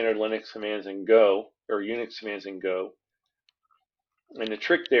all the standard Linux commands in Go or Unix commands in Go. And the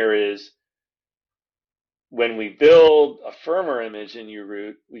trick there is when we build a firmware image in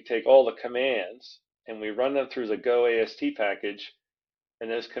uroot, we take all the commands and we run them through the Go AST package, and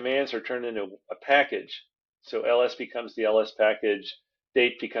those commands are turned into a package. So ls becomes the ls package,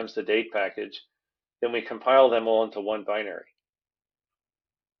 date becomes the date package. Then we compile them all into one binary.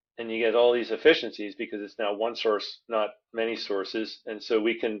 And you get all these efficiencies because it's now one source, not many sources. And so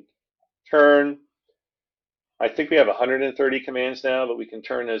we can turn, I think we have 130 commands now, but we can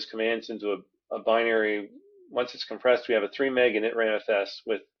turn those commands into a binary. Once it's compressed, we have a 3 meg initramfs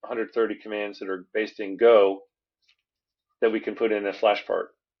with 130 commands that are based in Go that we can put in a Flash part.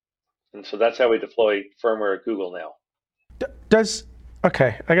 And so that's how we deploy firmware at Google now.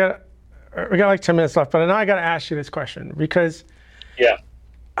 Okay, we got like 10 minutes left, but now I got to ask you this question because, yeah,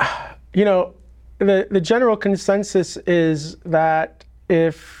 the general consensus is that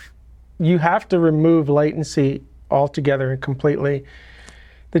if you have to remove latency altogether and completely,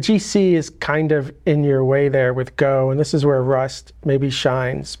 the GC is kind of in your way there with Go, and this is where Rust maybe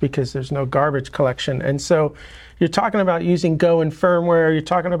shines because there's no garbage collection. And so you're talking about using Go in firmware, you're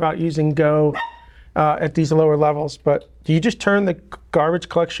talking about using Go at these lower levels, but do you just turn the garbage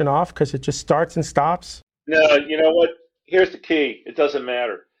collection off because it just starts and stops? No, you know what? Here's the key. It doesn't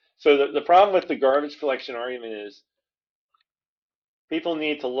matter. So the problem with the garbage collection argument is people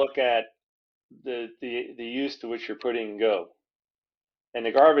need to look at the use to which you're putting Go. And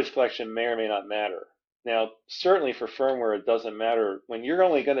the garbage collection may or may not matter. Now, certainly for firmware, it doesn't matter. When you're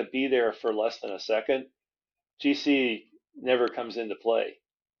only going to be there for less than a second, GC never comes into play.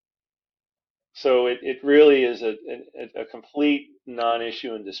 So it really is a complete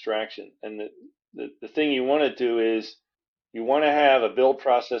non-issue and distraction. And the thing you want to do is you want to have a build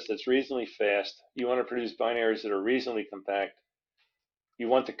process that's reasonably fast. You want to produce binaries that are reasonably compact. You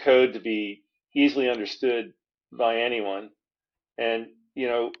want the code to be easily understood by anyone. And,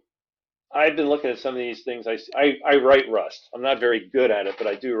 I've been looking at some of these things. I write Rust. I'm not very good at it, but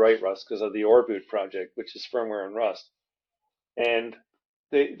I do write Rust because of the Orboot project, which is firmware in Rust. And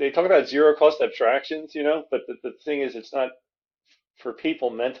they talk about zero cost abstractions, but the thing is, it's not, for people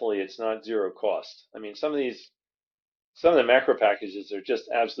mentally, it's not zero cost. I mean, some of the macro packages are just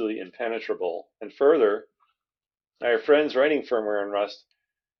absolutely impenetrable. And further, I have friends writing firmware in Rust.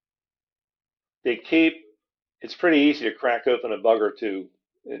 It's pretty easy to crack open a bug or two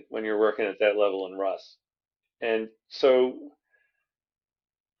when you're working at that level in Rust. And so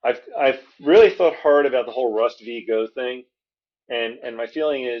I've really thought hard about the whole Rust v Go thing. And my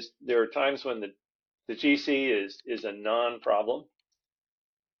feeling is there are times when the GC is a non-problem.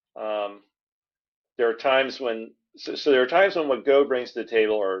 There are times when there are times when what Go brings to the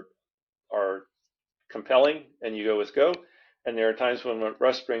table are compelling and you go with Go, and there are times when what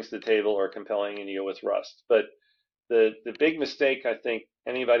Rust brings to the table are compelling and you go with Rust. But the big mistake I think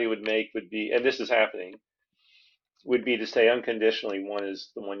anybody would make would be, and this is happening, would be to say unconditionally one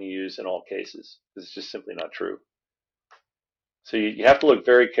is the one you use in all cases. This is just simply not true. So you have to look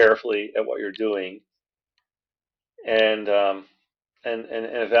very carefully at what you're doing and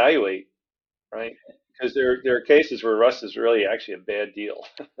evaluate, right? Because there are cases where Rust is really actually a bad deal.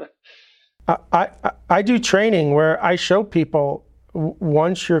 I do training where I show people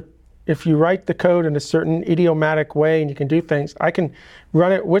if you write the code in a certain idiomatic way and you can do things, I can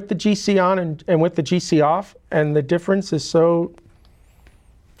run it with the GC on and with the GC off, and the difference is so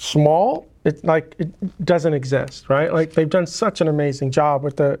small, it doesn't exist, right? Like they've done such an amazing job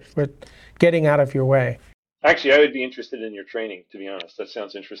with getting out of your way. Actually, I would be interested in your training, to be honest. That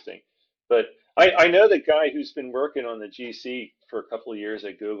sounds interesting. But I know the guy who's been working on the GC for a couple of years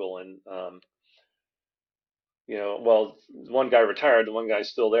at Google, and well, one guy retired, the one guy's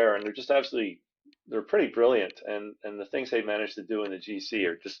still there, and they're pretty brilliant, and the things they managed to do in the GC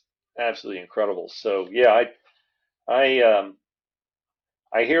are just absolutely incredible. So yeah,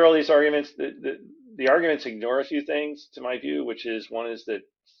 I hear all these arguments. The arguments ignore a few things, to my view, which is one is that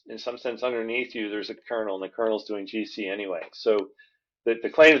in some sense underneath you there's a kernel, and the kernel's doing GC anyway. So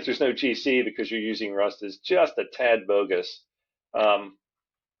the claim that there's no GC because you're using Rust is just a tad bogus.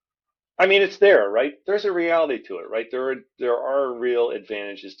 I mean, it's there, right? There's a reality to it, right? There are real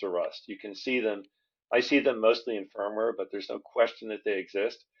advantages to Rust. You can see them. I see them mostly in firmware, but there's no question that they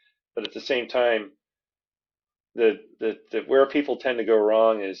exist. But at the same time, the where people tend to go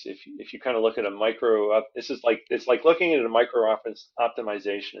wrong is if you kind of look at a micro. It's like looking at a micro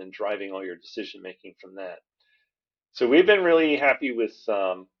optimization and driving all your decision making from that. So we've been really happy with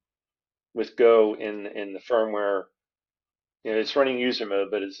Go in the firmware. It's running user mode,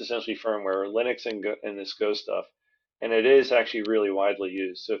 but it's essentially firmware, Linux and this Go stuff, and it is actually really widely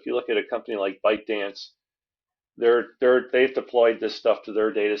used. So if you look at a company like ByteDance, they've deployed this stuff to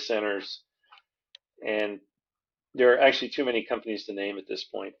their data centers, and there are actually too many companies to name at this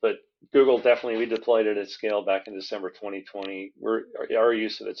point. But Google definitely, we deployed it at scale back in December 2020. Our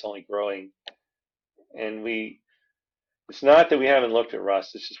use of it's only growing, and it's not that we haven't looked at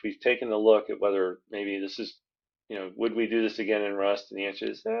Rust. It's just we've taken a look at whether maybe this is, would we do this again in Rust? And the answer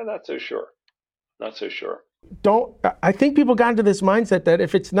is, not so sure. Not so sure. I think people got into this mindset that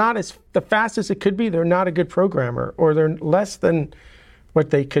if it's not as the fastest it could be, they're not a good programmer, or they're less than what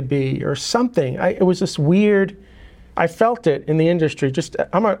they could be, or something. It was just weird. I felt it in the industry.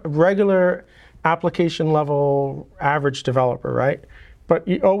 I'm a regular application level average developer, right? But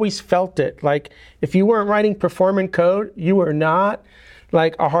you always felt it. Like if you weren't writing performant code, you were not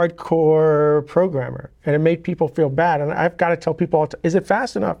like a hardcore programmer, and it made people feel bad. And I've got to tell people, is it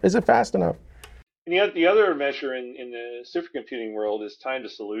fast enough? Is it fast enough? And the other measure in the supercomputing world is time to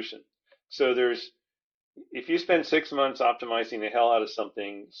solution. So if you spend 6 months optimizing the hell out of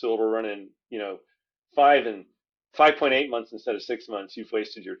something, so it'll run in 5.8 months instead of 6 months, you've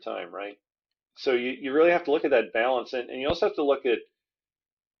wasted your time, right? So you really have to look at that balance, and you also have to look at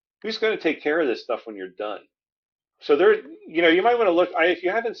who's going to take care of this stuff when you're done. So you might want to look. If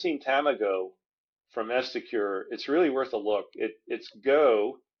you haven't seen Tamago from F-Secure, it's really worth a look. It's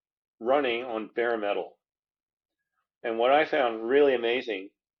Go running on bare metal, and what I found really amazing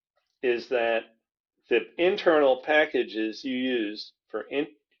is that the internal packages you use for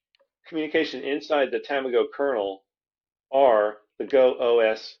communication inside the Tamago kernel are the Go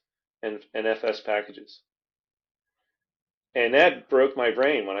OS and FS packages. And that broke my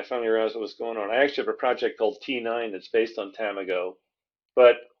brain when I finally realized what was going on. I actually have a project called T9 that's based on Tamago.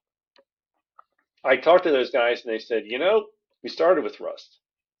 But I talked to those guys, and they said, we started with Rust.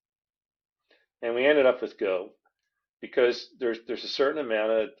 And we ended up with Go because there's a certain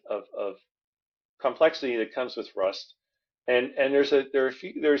amount of complexity that comes with Rust. And there are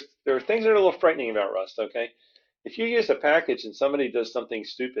things that are a little frightening about Rust, okay? If you use a package and somebody does something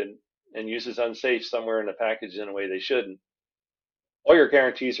stupid and uses unsafe somewhere in the package in a way they shouldn't, all your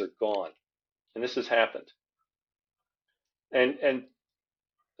guarantees are gone. And this has happened. And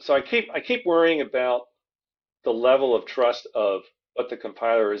so I keep worrying about the level of trust of what the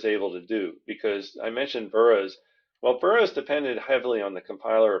compiler is able to do, because I mentioned Burroughs. Well, Burroughs depended heavily on the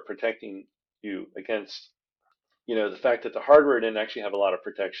compiler protecting you against, the fact that the hardware didn't actually have a lot of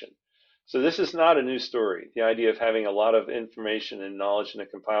protection. So this is not a new story. The idea of having a lot of information and knowledge in a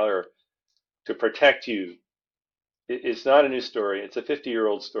compiler to protect you, it's not a new story. It's a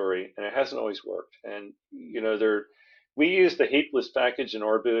 50-year-old story, and it hasn't always worked. And we use the heapless package in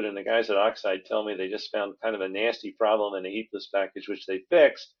Orboot, and the guys at Oxide tell me they just found kind of a nasty problem in the heapless package, which they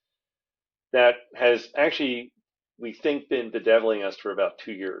fixed. That has actually, we think, been bedeviling us for about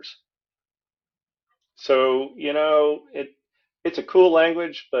 2 years. So it's a cool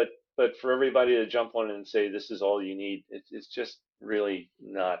language, but for everybody to jump on it and say this is all you need, it's just really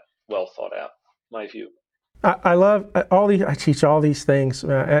not well thought out, my view. I love I teach all these things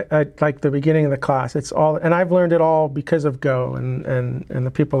at like the beginning of the class. It's all, and I've learned it all because of Go and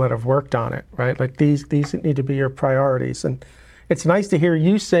the people that have worked on it, right? Like these need to be your priorities. And it's nice to hear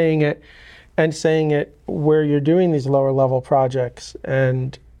you saying it and saying it where you're doing these lower level projects,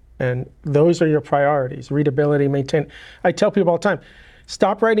 and those are your priorities: readability, maintain. I tell people all the time,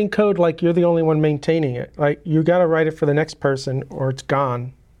 stop writing code like you're the only one maintaining it. Like, you got to write it for the next person, or it's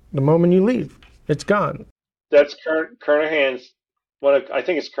gone. The moment you leave, it's gone. That's Kernahan's I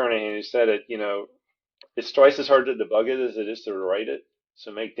think it's Kernahan who said it, it's twice as hard to debug it as it is to write it.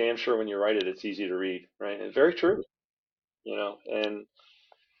 So make damn sure when you write it, it's easy to read, right? And very true, and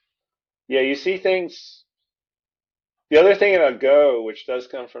yeah, you see things. The other thing about Go, which does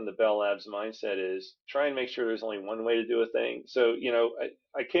come from the Bell Labs mindset, is try and make sure there's only one way to do a thing. So,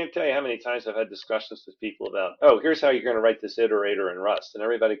 I can't tell you how many times I've had discussions with people about, oh, here's how you're going to write this iterator in Rust, and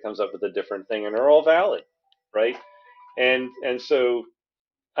everybody comes up with a different thing, and they're all valid, right? And so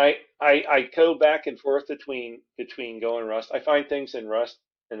I go back and forth between Go and Rust. I find things in Rust,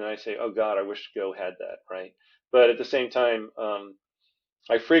 and then I say, oh God, I wish Go had that, right? But at the same time,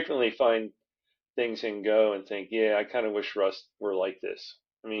 I frequently find things in Go and think, yeah, I kind of wish Rust were like this.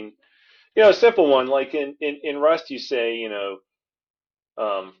 I mean, a simple one, like in Rust, you say,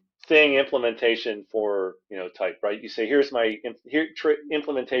 thing implementation for, type, right? You say, here's my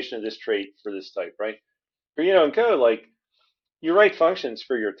implementation of this trait for this type, right? But, in Go, like, you write functions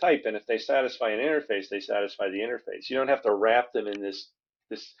for your type, and if they satisfy an interface, they satisfy the interface. You don't have to wrap them in this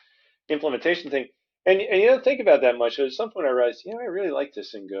implementation thing. And you don't think about that much. But at some point, I realized, I really like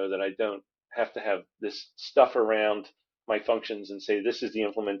this in Go, that I don't have to have this stuff around my functions and say this is the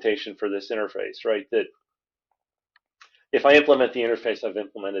implementation for this interface, right? That if I implement the interface, I've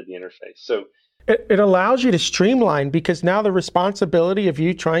implemented the interface. So it allows you to streamline, because now the responsibility of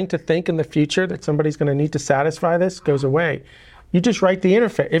you trying to think in the future that somebody's going to need to satisfy this goes away. You just write the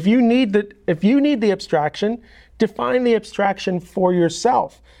interface. If you need the abstraction, define the abstraction for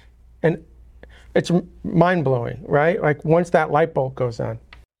yourself. And it's mind-blowing, right? Like, once that light bulb goes on.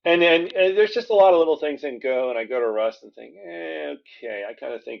 And there's just a lot of little things in Go, and I go to Rust and think, okay, I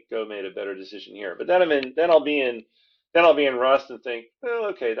kind of think Go made a better decision here. But then I'll be in Rust and think, oh,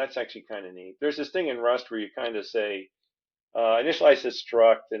 okay, that's actually kind of neat. There's this thing in Rust where you kind of say, initialize this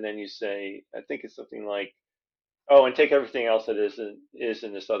struct, and then you say, I think it's something like, oh, and take everything else that is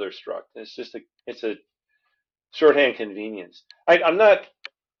in this other struct. It's a shorthand convenience. I'm not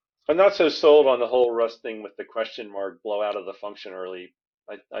so sold on the whole Rust thing with the question mark blow out of the function early.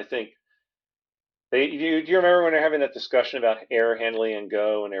 I think do you remember when they were having that discussion about error handling in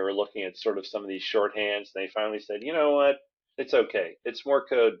Go, and they were looking at sort of some of these shorthands, and they finally said, you know what, it's okay. It's more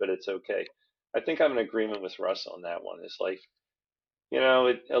code, but it's okay. I think I'm in agreement with Russ on that one. It's like,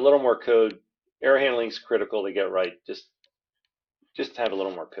 a little more code. Error handling is critical to get right. Just have a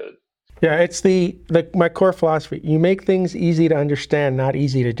little more code. Yeah, it's my core philosophy. You make things easy to understand, not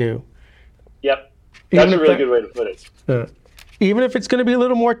easy to do. Yep, that's a really good way to put it. Even if it's going to be a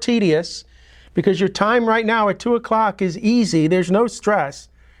little more tedious, because your time right now at 2:00 is easy. There's no stress.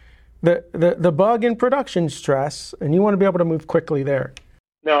 The bug in production stress, and you want to be able to move quickly there.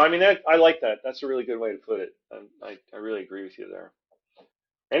 No, I mean, I like that. That's a really good way to put it. I really agree with you there.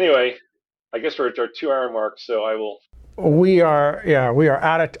 Anyway, I guess we're at our 2-hour mark, so I will. We are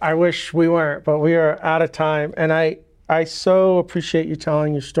out of. I wish we weren't, but we are out of time. And I so appreciate you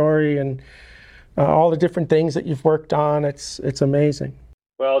telling your story and all the different things that you've worked on. It's amazing.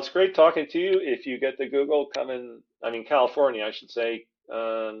 Well, it's great talking to you. If you get to Google, California, I should say,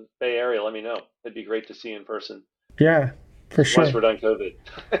 Bay Area, let me know. It'd be great to see you in person. Yeah, for sure. Once we're done COVID.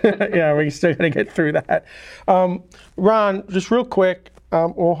 Yeah, we're still going to get through that. Ron, just real quick,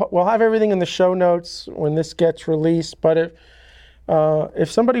 we'll have everything in the show notes when this gets released. But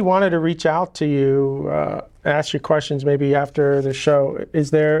if somebody wanted to reach out to you, ask you questions maybe after the show,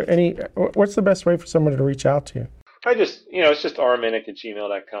 what's the best way for someone to reach out to you? It's just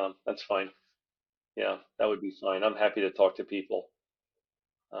rminnick@gmail.com. That's fine. Yeah, that would be fine. I'm happy to talk to people.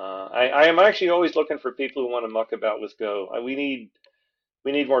 I am actually always looking for people who want to muck about with Go. We need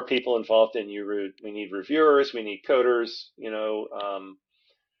more people involved in URoot. We need reviewers. We need coders.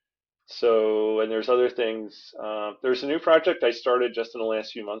 And there's other things. There's a new project I started just in the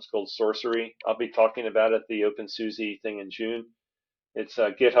last few months called Sorcery. I'll be talking about it at the OpenSUSE thing in June. It's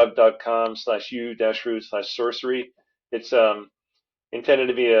github.com/u-root/sorcery. It's intended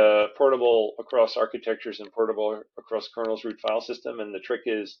to be a portable across architectures and portable across kernels root file system. And the trick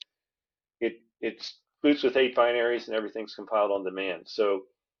is it boots with 8 binaries and everything's compiled on demand. So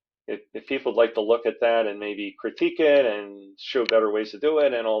if people would like to look at that and maybe critique it and show better ways to do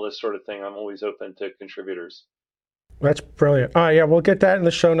it and all this sort of thing, I'm always open to contributors. That's brilliant. Yeah, we'll get that in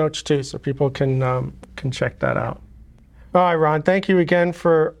the show notes too, so people can check that out. All right, Ron, thank you again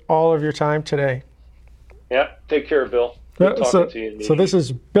for all of your time today. Yeah, take care, Bill. Good talking to you. So this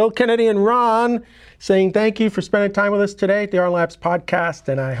is Bill Kennedy and Ron saying thank you for spending time with us today at the R Labs podcast,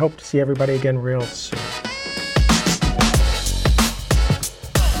 and I hope to see everybody again real soon.